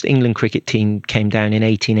first England cricket team came down in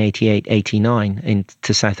 1888-89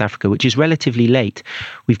 into South Africa, which is relatively late.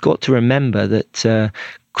 We've got to remember that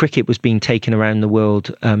cricket was being taken around the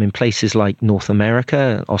world in places like North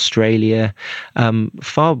America, Australia,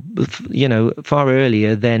 far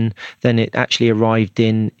earlier than it actually arrived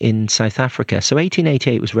in South Africa. So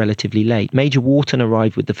 1888 was relatively late. Major Wharton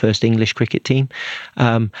arrived with the first English cricket team,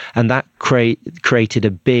 and that created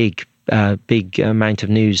a big amount of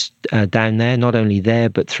news down there, not only there,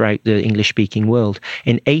 but throughout the English-speaking world.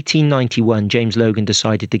 In 1891, James Logan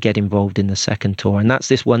decided to get involved in the second tour. And that's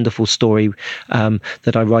this wonderful story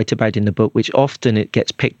that I write about in the book, which often it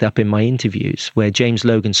gets picked up in my interviews, where James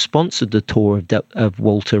Logan sponsored the tour of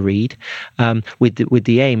Walter Reed with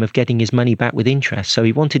the aim of getting his money back with interest. So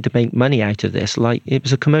he wanted to make money out of this. Like, it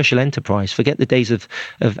was a commercial enterprise. Forget the days of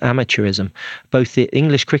amateurism. Both the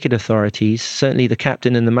English cricket authorities, certainly the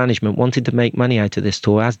captain and the management, wanted to make money out of this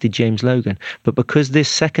tour, as did James Logan. But because this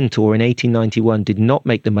second tour in 1891 did not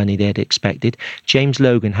make the money they had expected, James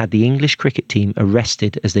Logan had the English cricket team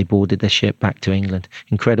arrested as they boarded their ship back to England.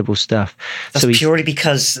 Incredible stuff. That's purely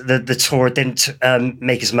because the tour didn't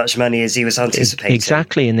make as much money as he was anticipating.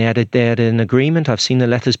 Exactly, and they had an agreement. I've seen the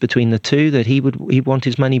letters between the two that he'd want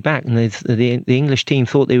his money back, and the English team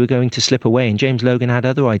thought they were going to slip away, and James Logan had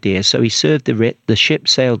other ideas. So he served the writ. The ship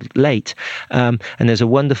sailed late, and there's a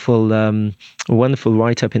wonderful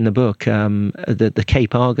write-up in the book. The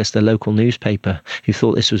Cape Argus, the local newspaper, who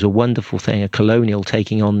thought this was a wonderful thing, a colonial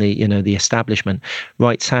taking on the establishment,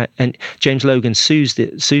 writes out, and James Logan sues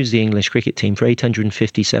the English cricket team for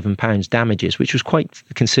 £857 damages, which was quite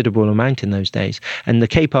a considerable amount in those days. And the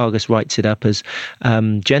Cape Argus writes it up as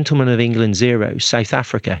Gentleman of England 0, South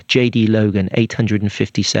Africa, J.D. Logan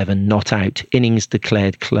 857 not out, innings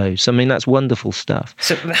declared closed. I mean, that's wonderful stuff.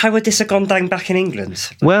 So how would this have gone down back in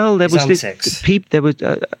England? Well, Well, there was antics.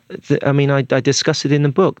 I discuss it in the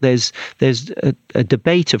book. There's a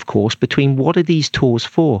debate, of course, between what are these tours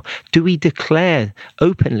for? Do we declare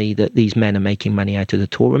openly that these men are making money out of the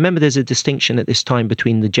tour? Remember, there's a distinction at this time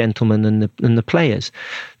between the gentlemen and the players.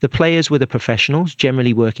 The players were the professionals,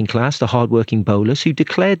 generally working class, the hard-working bowlers who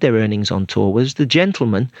declared their earnings on tour. Whereas the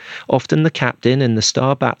gentlemen, often the captain and the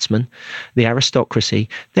star batsman, the aristocracy,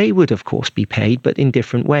 they would, of course, be paid, but in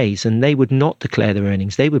different ways, and they would not declare their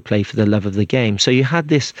earnings. They would play for the love of the game. So you had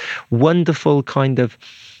this wonderful kind of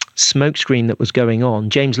smokescreen that was going on.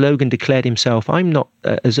 James Logan declared himself, I'm not,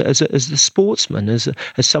 as the sportsman, as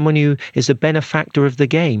someone who is a benefactor of the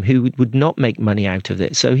game, who would not make money out of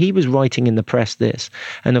it. So he was writing in the press this.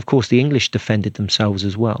 And of course, the English defended themselves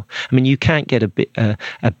as well. I mean, you can't get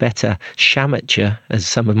a better shamateur, as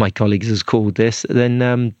some of my colleagues has called this,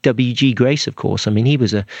 than W.G. Grace, of course. I mean, he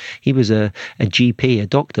was a GP, a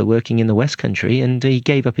doctor working in the West Country, and he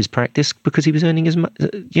gave up his practice because he was earning as much,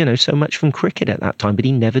 so much from cricket at that time, but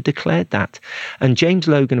he never declared that. And James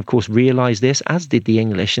Logan, of course, realised this, as did the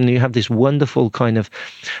English, and you have this wonderful kind of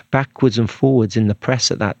backwards and forwards in the press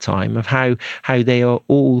at that time of how they are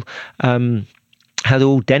all how they're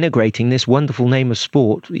all denigrating this wonderful name of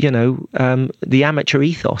sport, the amateur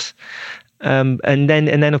ethos. And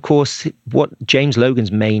then, of course, what James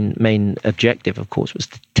Logan's main objective, of course, was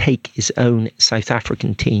to take his own South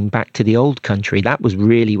African team back to the old country. That was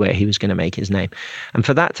really where he was going to make his name. And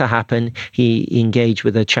for that to happen, he engaged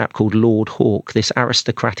with a chap called Lord Hawke, this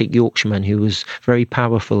aristocratic Yorkshireman who was very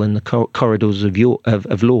powerful in the corridors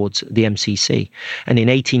of Lords, the MCC. And in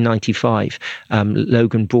 1895,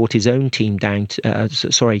 Logan brought his own team down.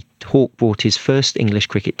 Hawke brought his first English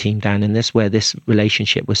cricket team down, and where this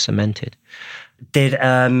relationship was cemented. Did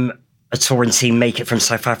a touring team make it from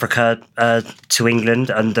South Africa to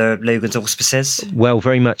England under Logan's auspices? Well,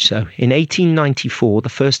 very much so. In 1894, the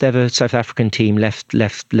first ever South African team left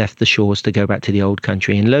the shores to go back to the old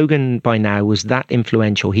country. And Logan, by now, was that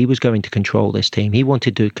influential. He was going to control this team. He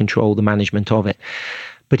wanted to control the management of it.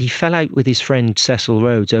 But he fell out with his friend Cecil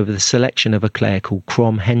Rhodes over the selection of a player called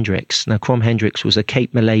Crom Hendricks. Now, Crom Hendricks was a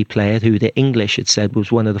Cape Malay player who the English had said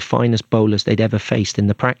was one of the finest bowlers they'd ever faced in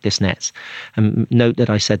the practice nets. And note that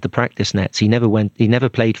I said the practice nets. He never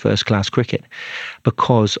played first-class cricket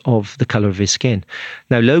because of the colour of his skin.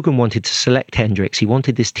 Now, Logan wanted to select Hendricks. He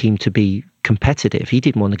wanted this team to be competitive. He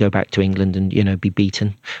didn't want to go back to England and be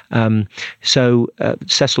beaten. So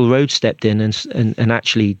Cecil Rhodes stepped in and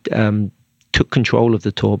actually took control of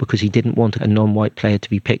the tour because he didn't want a non-white player to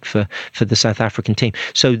be picked for the South African team.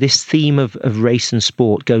 So this theme of race and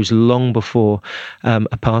sport goes long before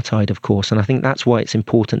apartheid, of course, and I think that's why it's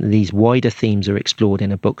important that these wider themes are explored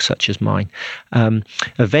in a book such as mine.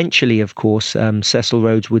 Eventually, of course, Cecil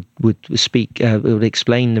Rhodes would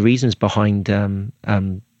explain the reasons behind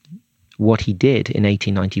what he did in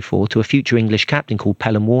 1894 to a future English captain called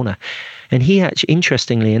Pelham Warner. And he actually,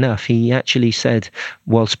 interestingly enough, he actually said,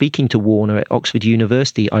 while speaking to Warner at Oxford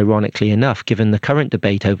University, ironically enough, given the current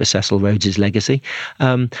debate over Cecil Rhodes's legacy,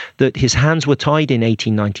 that his hands were tied in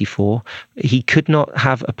 1894. He could not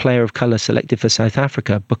have a player of colour selected for South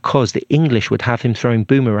Africa because the English would have him throwing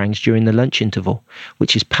boomerangs during the lunch interval,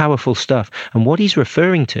 which is powerful stuff. And what he's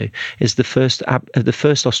referring to is the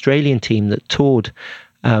first Australian team that toured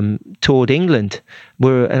England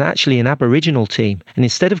were actually an Aboriginal team, and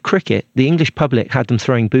instead of cricket, the English public had them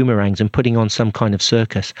throwing boomerangs and putting on some kind of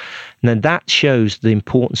circus. Now that shows the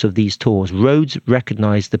importance of these tours. Rhodes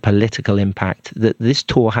recognised the political impact that this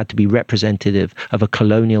tour had to be representative of a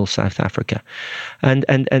colonial South Africa, and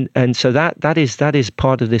so that is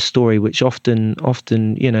part of this story, which often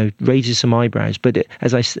raises some eyebrows. But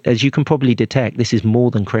as you can probably detect, this is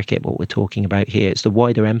more than cricket. What we're talking about here, it's the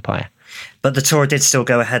wider empire. But the tour did still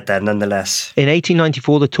go ahead then, nonetheless. In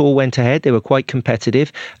 1894, the tour went ahead. They were quite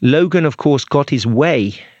competitive. Logan, of course, got his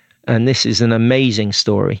way, and this is an amazing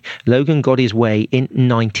story. Logan got his way in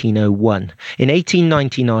 1901. In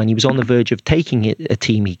 1899, he was on the verge of taking a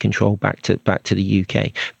team he controlled back to the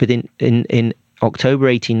UK. But in October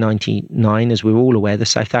 1899, as we're all aware, the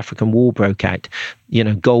South African War broke out.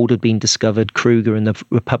 Gold had been discovered. Kruger and the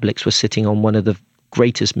Republics were sitting on one of the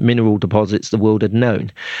greatest mineral deposits the world had known.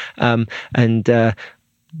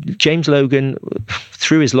 James Logan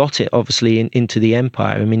threw his lot, obviously, into the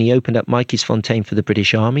empire. I mean, he opened up Mikey'sfontein for the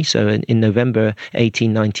British Army. So in November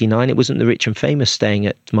 1899, it wasn't the rich and famous staying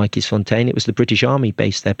at Mikey'sfontein. It was the British Army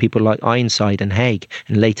based there, people like Ironside and Haig,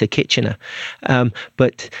 and later Kitchener.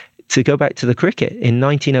 But to go back to the cricket, in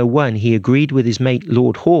 1901, he agreed with his mate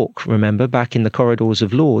Lord Hawke, remember, back in the corridors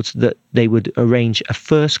of Lords, that they would arrange a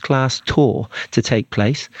first-class tour to take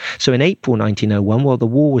place. So in April 1901, while the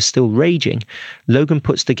war was still raging, Logan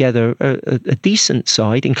puts together a decent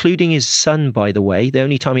side, including his son, by the way. The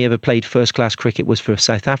only time he ever played first-class cricket was for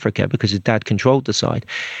South Africa because his dad controlled the side.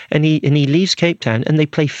 And he leaves Cape Town, and they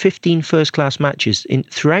play 15 first-class matches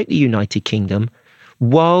throughout the United Kingdom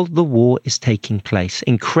while the war is taking place.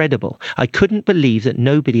 Incredible. I couldn't believe that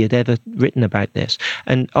nobody had ever written about this.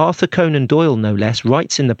 And Arthur Conan Doyle, no less,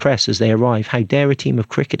 writes in the press as they arrive, how dare a team of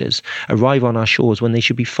cricketers arrive on our shores when they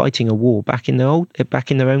should be fighting a war back in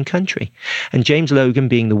their own country. And James Logan,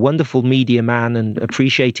 being the wonderful media man and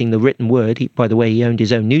appreciating the written word, by the way, he owned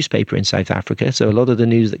his own newspaper in South Africa, so a lot of the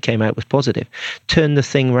news that came out was positive, turned the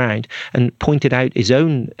thing round and pointed out his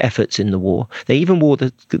own efforts in the war. They even wore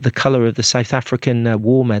the colour of the South African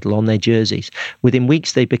war medal on their jerseys. Within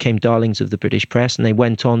weeks, they became darlings of the British press, and they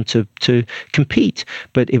went on to compete.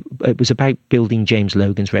 But it was about building James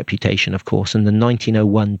Logan's reputation, of course, and the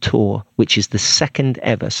 1901 tour, which is the second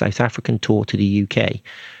ever South African tour to the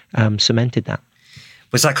UK, cemented that.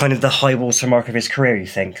 Was that kind of the high water mark of his career, you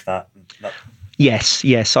think? That... Yes,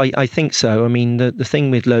 I think so. I mean, the thing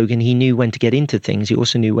with Logan, he knew when to get into things. He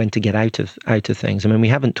also knew when to get out of things. I mean, we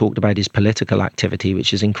haven't talked about his political activity,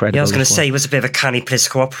 which is incredible. Yeah, I was going to say, he was a bit of a canny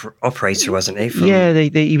political operator, wasn't he?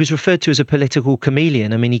 He was referred to as a political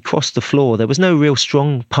chameleon. I mean, he crossed the floor. There was no real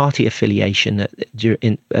strong party affiliation at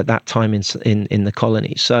that time in the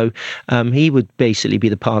colonies. So he would basically be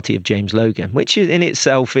the party of James Logan, which in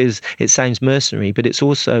itself it sounds mercenary, but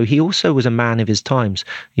he also was a man of his times.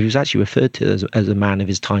 He was actually referred to as a man of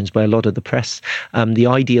his times by a lot of the press. The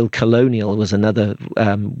ideal colonial was another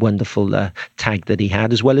wonderful tag that he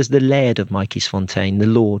had, as well as the Laird of Mikey's-Fontaine, the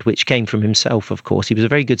Lord, which came from himself, of course. He was a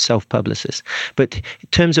very good self-publicist. But in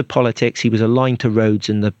terms of politics, he was aligned to Rhodes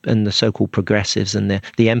and the so-called progressives and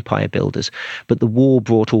the empire builders. But the war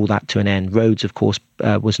brought all that to an end. Rhodes, of course,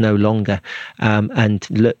 was no longer. And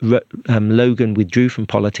Logan withdrew from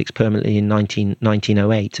politics permanently in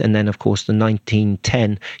 1908. And then, of course, the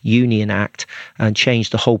 1910 Union Act and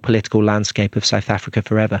changed the whole political landscape of South Africa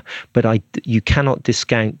forever. But you cannot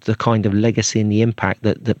discount the kind of legacy and the impact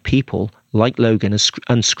that people like Logan, as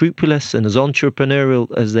unscrupulous and as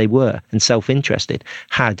entrepreneurial as they were and self-interested,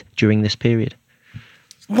 had during this period.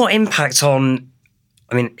 What impact on,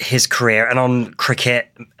 his career and on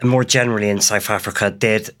cricket more generally in South Africa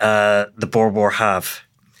did the Boer War have?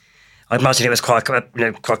 I imagine it was quite a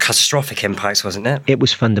catastrophic impact, wasn't it? It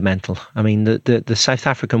was fundamental. I mean, the South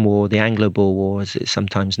African War, the Anglo-Boer War, as it's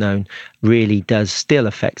sometimes known, really does still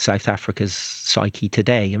affect South Africa's psyche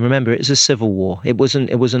today. And remember, it was a civil war. It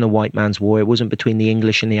wasn't a white man's war. It wasn't between the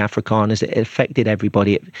English and the Afrikaners. It affected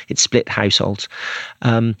everybody. It split households.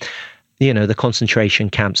 The concentration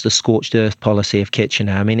camps, the scorched earth policy of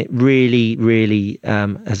Kitchener. I mean, it really, really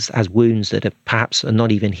has wounds that perhaps are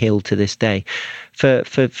not even healed to this day. For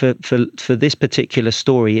this particular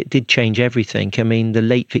story, it did change everything. I mean, the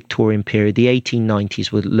late Victorian period, the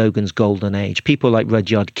 1890s were Logan's golden age. People like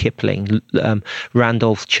Rudyard Kipling,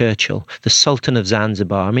 Randolph Churchill, the Sultan of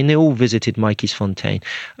Zanzibar. I mean, they all visited Mikey's-Fontaine.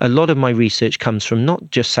 A lot of my research comes from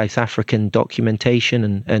not just South African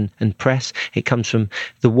documentation and press. It comes from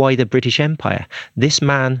the wider British Empire. This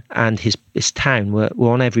man and his town were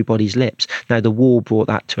on everybody's lips. Now, the war brought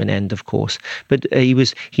that to an end, of course, but he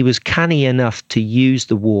was canny enough to use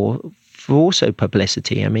the war for also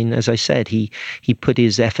publicity. I mean, as I said, he put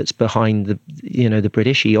his efforts behind the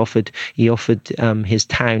British. He offered his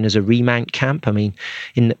town as a remount camp. I mean,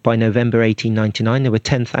 by November 1899, there were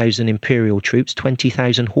 10,000 imperial troops,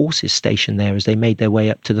 20,000 horses stationed there as they made their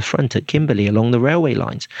way up to the front at Kimberley along the railway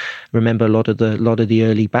lines. Remember, a lot of the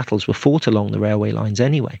early battles were fought along the railway lines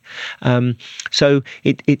anyway. So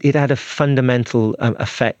it had a fundamental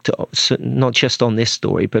effect, not just on this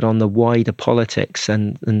story, but on the wider politics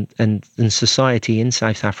and society in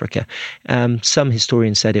South Africa. Some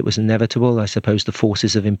historians said it was inevitable. I suppose the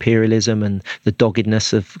forces of imperialism and the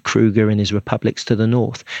doggedness of Kruger and his republics to the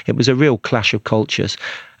north. It was a real clash of cultures.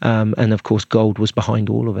 And of course, gold was behind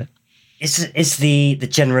all of it. Is the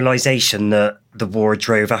generalisation that the war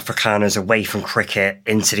drove Afrikaners away from cricket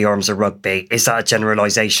into the arms of rugby, is that a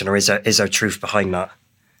generalisation or is there truth behind that?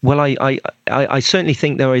 Well, I certainly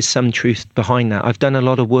think there is some truth behind that. I've done a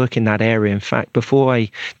lot of work in that area. In fact, before I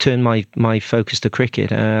turned my focus to cricket,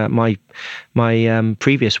 my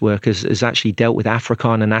previous work has actually dealt with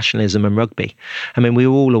Afrikaner nationalism and rugby. I mean, we're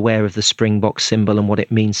all aware of the Springbok symbol and what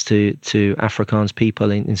it means to Afrikaans people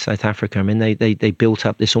in South Africa. I mean, they built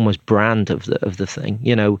up this almost brand of the thing.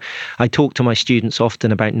 You know, I talk to my students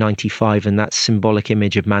often about 95 and that symbolic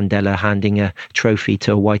image of Mandela handing a trophy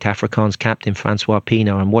to a white Afrikaans captain, Francois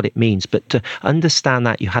Pienaar, and what it means. But to understand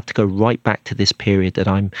that, you have to go right back to this period that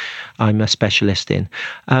I'm a specialist in.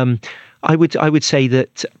 I would say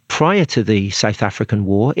that prior to the South African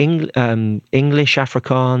War, English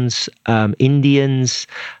Afrikaans, Indians,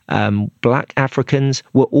 Black Africans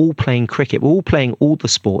were all playing cricket. We're all playing all the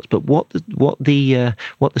sports. But what the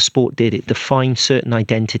sport did, it defined certain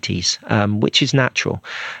identities, which is natural.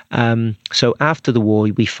 So after the war,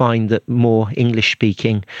 we find that more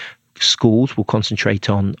English-speaking schools will concentrate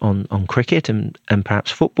on cricket and perhaps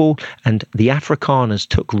football, and the Afrikaners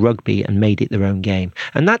took rugby and made it their own game.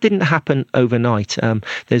 And that didn't happen overnight.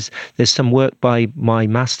 There's some work by my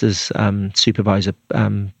master's supervisor,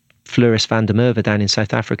 Floris van der Merwe down in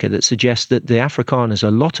South Africa, that suggests that the Afrikaners,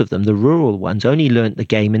 a lot of them, the rural ones, only learnt the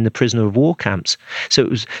game in the prisoner of war camps. So it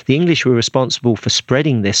was the English were responsible for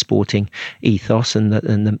spreading this sporting ethos and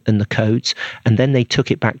the codes, and then they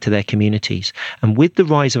took it back to their communities. And with the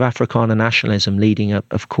rise of Afrikaner nationalism leading up,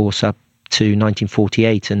 of course, up to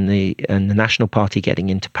 1948 and the National Party getting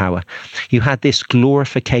into power, you had this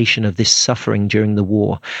glorification of this suffering during the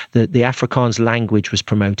war. The Afrikaans language was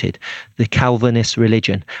promoted, the Calvinist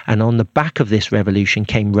religion, and on the back of this revolution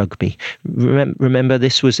came rugby. Remember,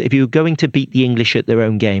 this was, if you were going to beat the English at their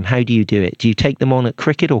own game, how do you do it? Do you take them on at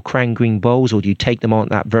cricket or Crown Green Bowls, or do you take them on at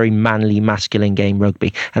that very manly, masculine game,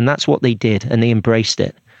 rugby? And that's what they did, and they embraced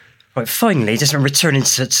it. Right, finally, just returning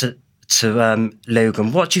to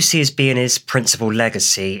Logan, what do you see as being his principal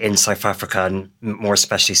legacy in South Africa, and more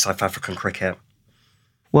especially South African cricket?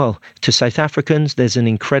 Well, to South Africans, there's an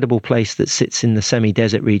incredible place that sits in the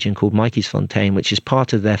semi-desert region called Mitjiesfontein, which is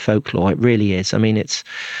part of their folklore. It really is. I mean, it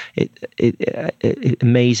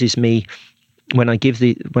amazes me when I give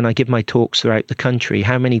my talks throughout the country,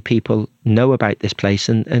 how many people know about this place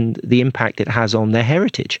and the impact it has on their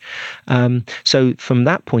heritage. So from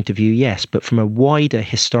that point of view, yes, but from a wider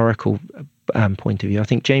historical point of view, I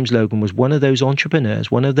think James Logan was one of those entrepreneurs,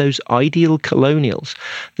 one of those ideal colonials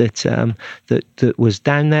that was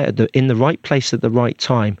down there in the right place at the right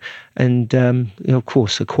time, and of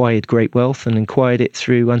course acquired great wealth and acquired it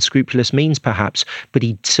through unscrupulous means perhaps, but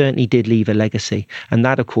he certainly did leave a legacy. And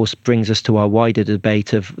that of course brings us to our wider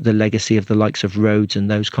debate of the legacy of the likes of Rhodes and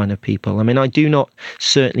those kind of people. I mean, I do not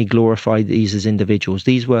certainly glorify these as individuals.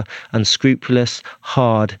 These were unscrupulous,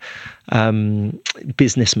 hard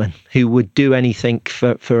businessmen who would do anything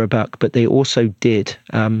for a buck, but they also did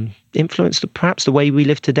influence perhaps the way we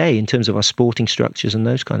live today in terms of our sporting structures and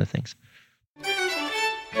those kind of things.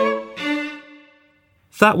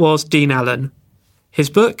 That was Dean Allen.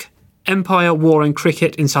 His book, Empire, War and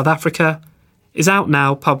Cricket in South Africa, is out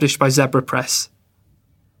now, published by Zebra Press.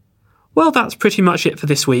 Well, that's pretty much it for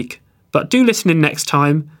this week, but do listen in next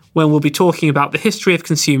time when we'll be talking about the history of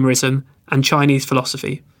consumerism and Chinese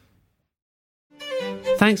philosophy.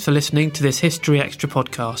 Thanks for listening to this History Extra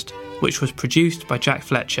podcast, which was produced by Jack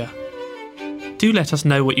Fletcher. Do let us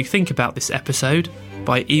know what you think about this episode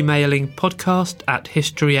by emailing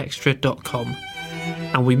podcast@historyextra.com,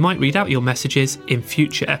 and we might read out your messages in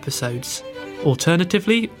future episodes.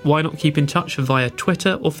 Alternatively, why not keep in touch via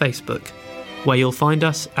Twitter or Facebook, where you'll find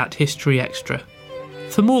us at History Extra.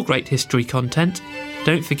 For more great history content,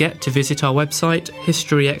 don't forget to visit our website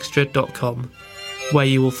historyextra.com, where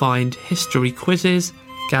you will find history quizzes,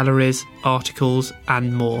 galleries, articles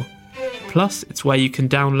and more. Plus, it's where you can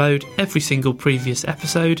download every single previous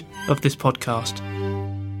episode of this podcast.